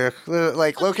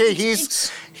 Okay, he's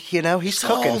It's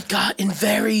cooking. all gotten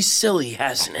very silly,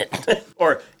 hasn't it?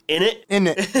 Or In it? In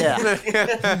it,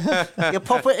 yeah. You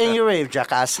pop it in your ear,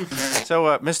 jackass. So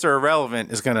Mr.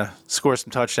 Irrelevant is going to score some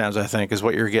touchdowns, I think, is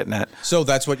what you're getting at. So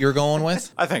that's what you're going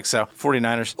with? I think so.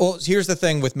 49ers. Well, here's the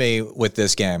thing with me with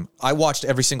this game. I watched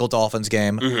every single Dolphins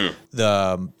game. Mm-hmm.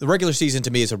 The regular season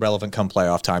to me is irrelevant come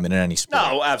playoff time in any sport.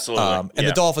 No, absolutely. And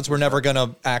the Dolphins were never going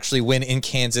to actually win in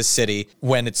Kansas City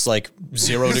when it's like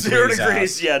 0 degrees 0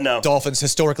 degrees, out. yeah, no. Dolphins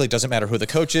historically doesn't matter who the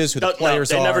coach is, who the players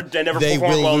they are. they never they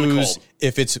perform will well in the lose cold.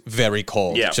 if it's very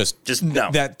cold. Yeah, just no.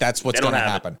 That's what's They don't going to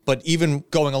have happen. But even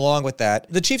going along with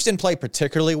that, the Chiefs didn't play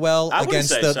particularly well I wouldn't against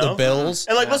say the so. Bills.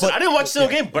 And like, listen, But- I didn't watch the single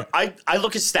game, but I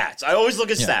look at stats. I always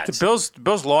look at stats. The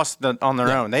Bills lost on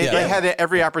their own. They had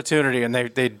every opportunity, and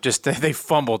they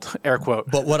fumbled, air quote.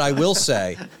 But what I will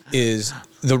say is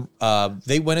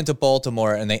they went into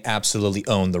Baltimore and they absolutely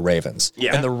owned the Ravens.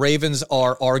 Yeah. And the Ravens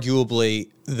are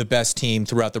arguably the best team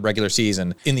throughout the regular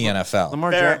season in the NFL.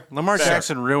 Lamar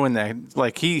Jackson ruined that.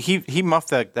 Like he muffed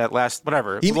that last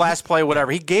last play,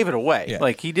 whatever. He gave it away. Yeah.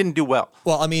 Like he didn't do well.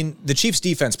 Well, I mean, the Chiefs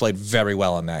defense played very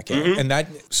well in that game. And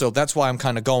that's why I'm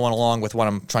kind of going along with what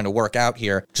I'm trying to work out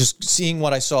here. Just seeing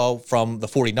what I saw from the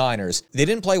 49ers. They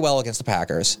didn't play well against the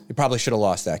Packers. They probably should have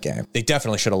lost that game. They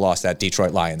definitely should have lost that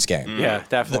Detroit Lions game. Yeah,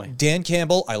 definitely. Dan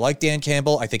Campbell, I like Dan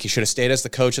Campbell. I think he should have stayed as the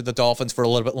coach of the Dolphins for a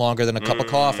little bit longer than a cup of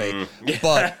coffee.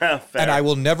 But and I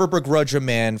will never begrudge a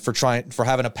man for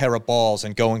having a pair of balls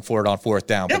and going for it on fourth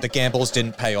down. But the gambles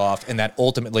didn't pay off, and that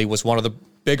ultimately was one of the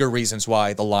bigger reasons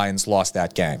why the Lions lost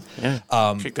that game.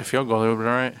 Yeah. Kick the field goal, it would have been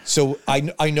all right. So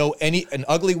I know an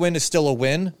ugly win is still a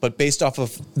win, but based off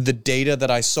of the data that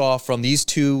I saw from these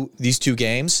two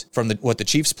games, from what the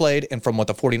Chiefs played and from what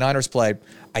the 49ers played,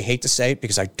 I hate to say it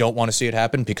because I don't want to see it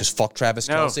happen because fuck Travis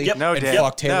Kelce and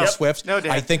fuck Taylor Swift. No,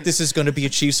 Dan. I think this is going to be a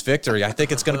Chiefs victory. I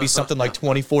think it's going to be something like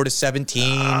 24-17.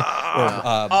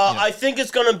 I think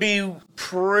it's going to be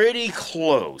pretty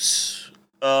close.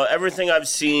 Everything I've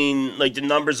seen, like the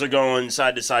numbers are going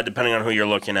side to side depending on who you're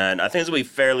looking at. I think it's going to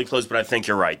be fairly close, but I think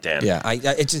you're right, Dan. Yeah,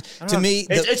 to me,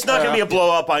 it's not going to be a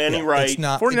blow up by any right. It's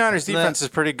not. 49ers defense is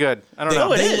pretty good. I don't know.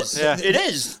 No, it is. Yeah. It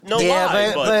is. No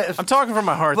lie. But I'm talking from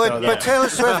my heart, though. But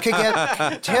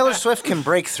Taylor Swift can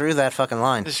break through that fucking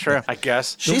line. It's true, I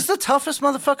guess. She's the toughest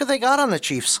motherfucker they got on the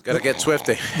Chiefs. Gotta get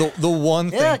Swifty. The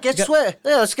one thing. Yeah, Swift.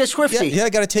 Yeah, let's get Swifty. Yeah,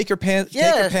 got to take your pants.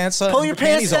 Yeah, take your pants off. pull your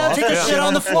pants down, off. take your shit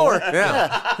on the floor. Yeah.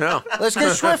 Let's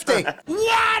get Swifty.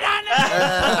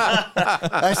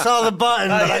 I saw the button,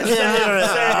 but I can't hear it.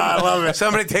 I love it.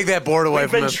 Somebody take that board away We've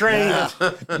from been him.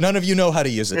 trained. None of you know how to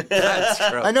use it. That's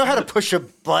true. I know how to push a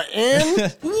button.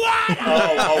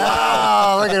 Oh,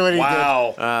 wow. Oh, look at what he did.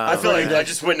 Wow. I feel like I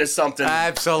just witnessed something.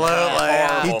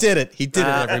 Absolutely. He did it. He did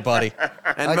it, everybody.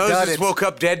 And I got Moses it. woke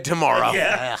up dead tomorrow.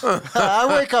 Yeah. I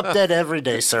wake up dead every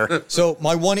day, sir. So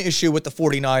my one issue with the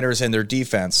 49ers and their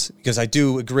defense, because I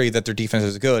do agree that their defense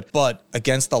is good, but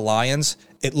against the Lions,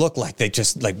 it looked like they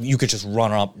just, like, you could just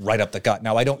run up right up the gut.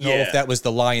 Now, I don't know if that was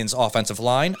the Lions' offensive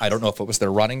line. I don't know if it was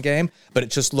their running game, but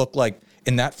it just looked like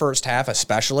in that first half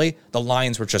especially, the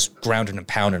Lions were just grounding and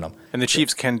pounding them. And the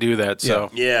Chiefs can do that,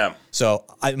 so. Yeah. So,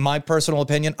 my personal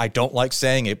opinion, I don't like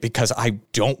saying it because I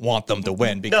don't want them to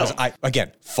win. Because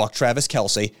fuck Travis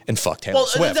Kelce and fuck Taylor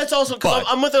Swift. Well, that's also because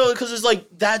I'm with it because it's like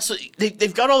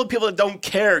they've got all the people that don't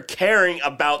caring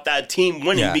about that team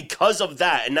winning because of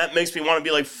that, and that makes me want to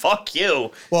be like, fuck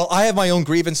you. Well, I have my own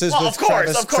grievances with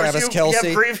Travis Kelce. You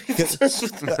have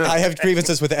grievances. I have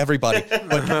grievances with everybody.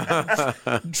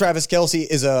 But Travis Kelce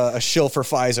is a shill for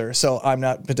Pfizer, so I'm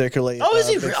not particularly. Oh, is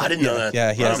he? I didn't know that.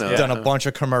 Yeah, he has done a bunch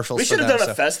of commercials. We should have done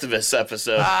a Festivus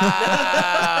episode.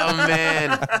 Oh,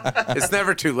 man. It's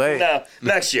never too late. No,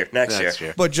 next year.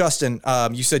 But Justin,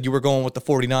 you said you were going with the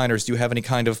 49ers. Do you have any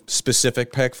kind of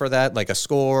specific pick for that, like a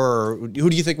score, or who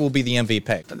do you think will be the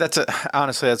MVP?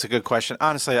 Honestly, that's a good question.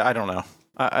 Honestly, I don't know.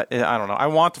 I don't know. I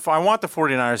want the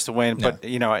 49ers to win, but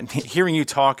hearing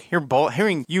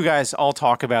you guys all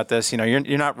talk about this,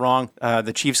 you're not wrong.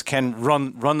 The Chiefs can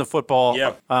run the football.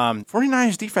 Yeah.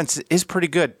 49ers defense is pretty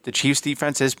good. The Chiefs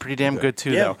defense is pretty damn good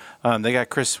too, though. They got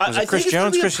Chris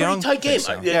Jones, Chris Young. Tight game.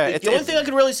 So. The only thing I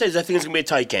can really say is I think it's gonna be a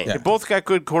tight game. They both got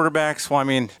good quarterbacks. Well, I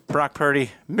mean, Brock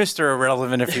Purdy, Mr.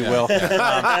 Irrelevant, if you will.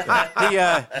 I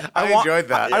enjoyed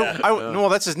that. Well,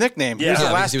 that's his nickname. Yeah. He was the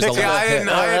last because he was pick. the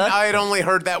last I had only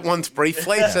only heard that once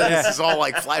briefly, so this is all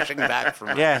like flashing back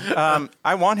from me. Yeah,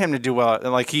 I want him to do well.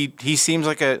 Like he seems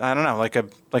like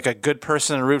a good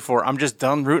person to root for. I'm just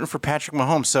done rooting for Patrick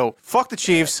Mahomes. So fuck the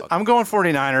Chiefs. I'm going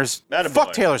 49ers.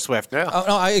 Fuck Taylor Swift. Yeah. Oh,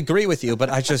 no, I agree with you, but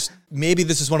maybe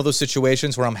this is one of those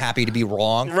situations where I'm happy to be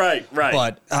wrong. Right.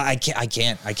 But I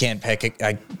can't pick it.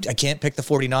 I can't pick the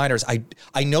 49ers.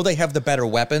 I know they have the better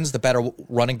weapons, the better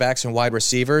running backs and wide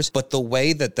receivers, but the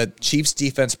way that the Chiefs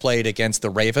defense played against the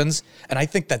Ravens, and I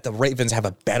think that the Ravens have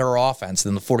a better offense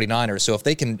than the 49ers. So if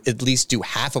they can at least do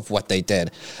half of what they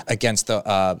did against the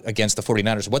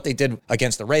 49ers, what they did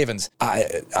against the Ravens, I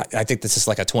think this is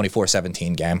like a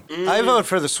 24-17 game. I vote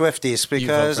for the Swifties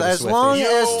because for the as Swifties. long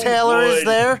as Taylor is would.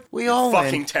 there, we all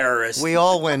Fucking win. terrorist. We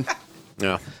all win.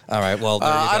 Yeah. All right, well, there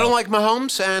you go. I don't like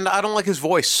Mahomes, and I don't like his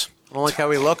voice. I don't like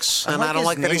how he looks, and like I don't his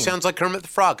like that he name. sounds like Kermit the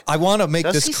Frog. I want to make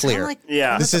Does this he sound clear. like-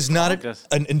 Yeah. This is not this.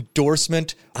 an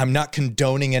endorsement. I'm not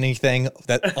condoning anything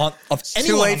that of anyone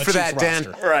Too on late the for Chiefs that, Dan.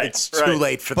 roster. Right. It's right. too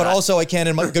late for But that. also, I can,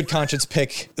 in my good conscience,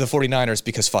 pick the 49ers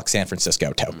because fuck San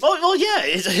Francisco, too. Well, yeah.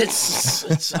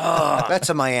 It's That's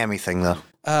a Miami thing, though.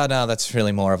 No, that's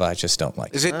really more of I just don't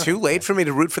like Is it. it too late for me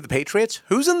to root for the Patriots?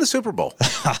 Who's in the Super Bowl?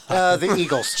 The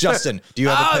Eagles. Justin, do you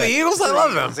have a the pick? Eagles. I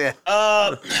love them. Yeah.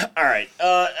 all right.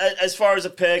 As far as a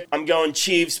pick, I'm going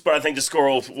Chiefs, but I think the score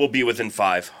will be within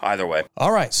 5 either way.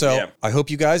 All right, so Yeah. I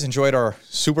hope you guys enjoyed our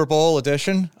Super Bowl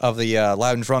edition of the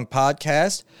Loud and Drunk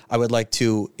podcast. I would like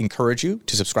to encourage you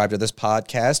to subscribe to this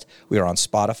podcast. We are on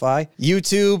Spotify,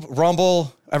 YouTube,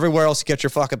 Rumble, everywhere else you get your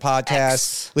fucking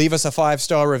podcasts. Leave us a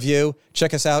 5-star review.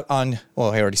 Check us out on,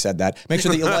 well, I already said that. Make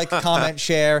sure that you like, comment,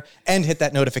 share, and hit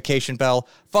that notification bell.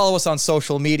 Follow us on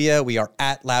social media. We are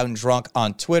at Loud and Drunk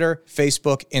on Twitter,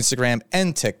 Facebook, Instagram,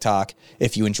 and TikTok.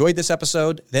 If you enjoyed this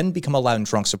episode, then become a Loud and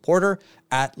Drunk supporter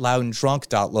at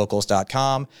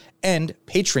loudanddrunk.locals.com and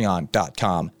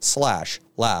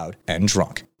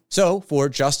patreon.com/loudanddrunk. So for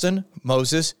Justin,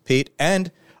 Moses, Pete,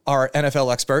 and our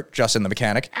NFL expert, Justin the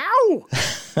Mechanic,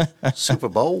 Super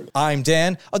Bowl. I'm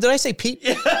Dan. Oh, did I say Pete?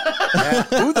 Who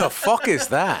the fuck is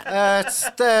that?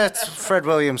 That's Fred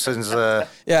Williamson's.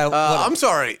 Yeah. I'm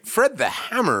sorry, Fred the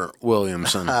Hammer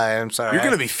Williamson. I'm sorry. You're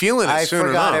going to be feeling it I soon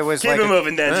forgot enough. it was Keep like it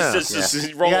moving, Dan. Yeah.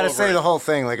 Just roll You got to over say it. the whole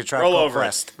thing like a Tribe Roll Called over it.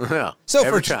 Quest. Yeah. So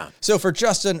Every for time. so for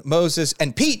Justin, Moses,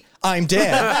 and Pete, I'm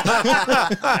Dan.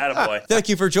 Attaboy. Thank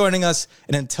you for joining us,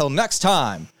 and until next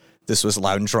time, this was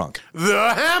Loud and Drunk.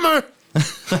 The Hammer.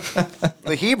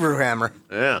 The Hebrew Hammer.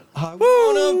 Yeah. I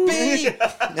wanna be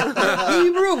a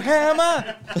Hebrew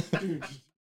hammer.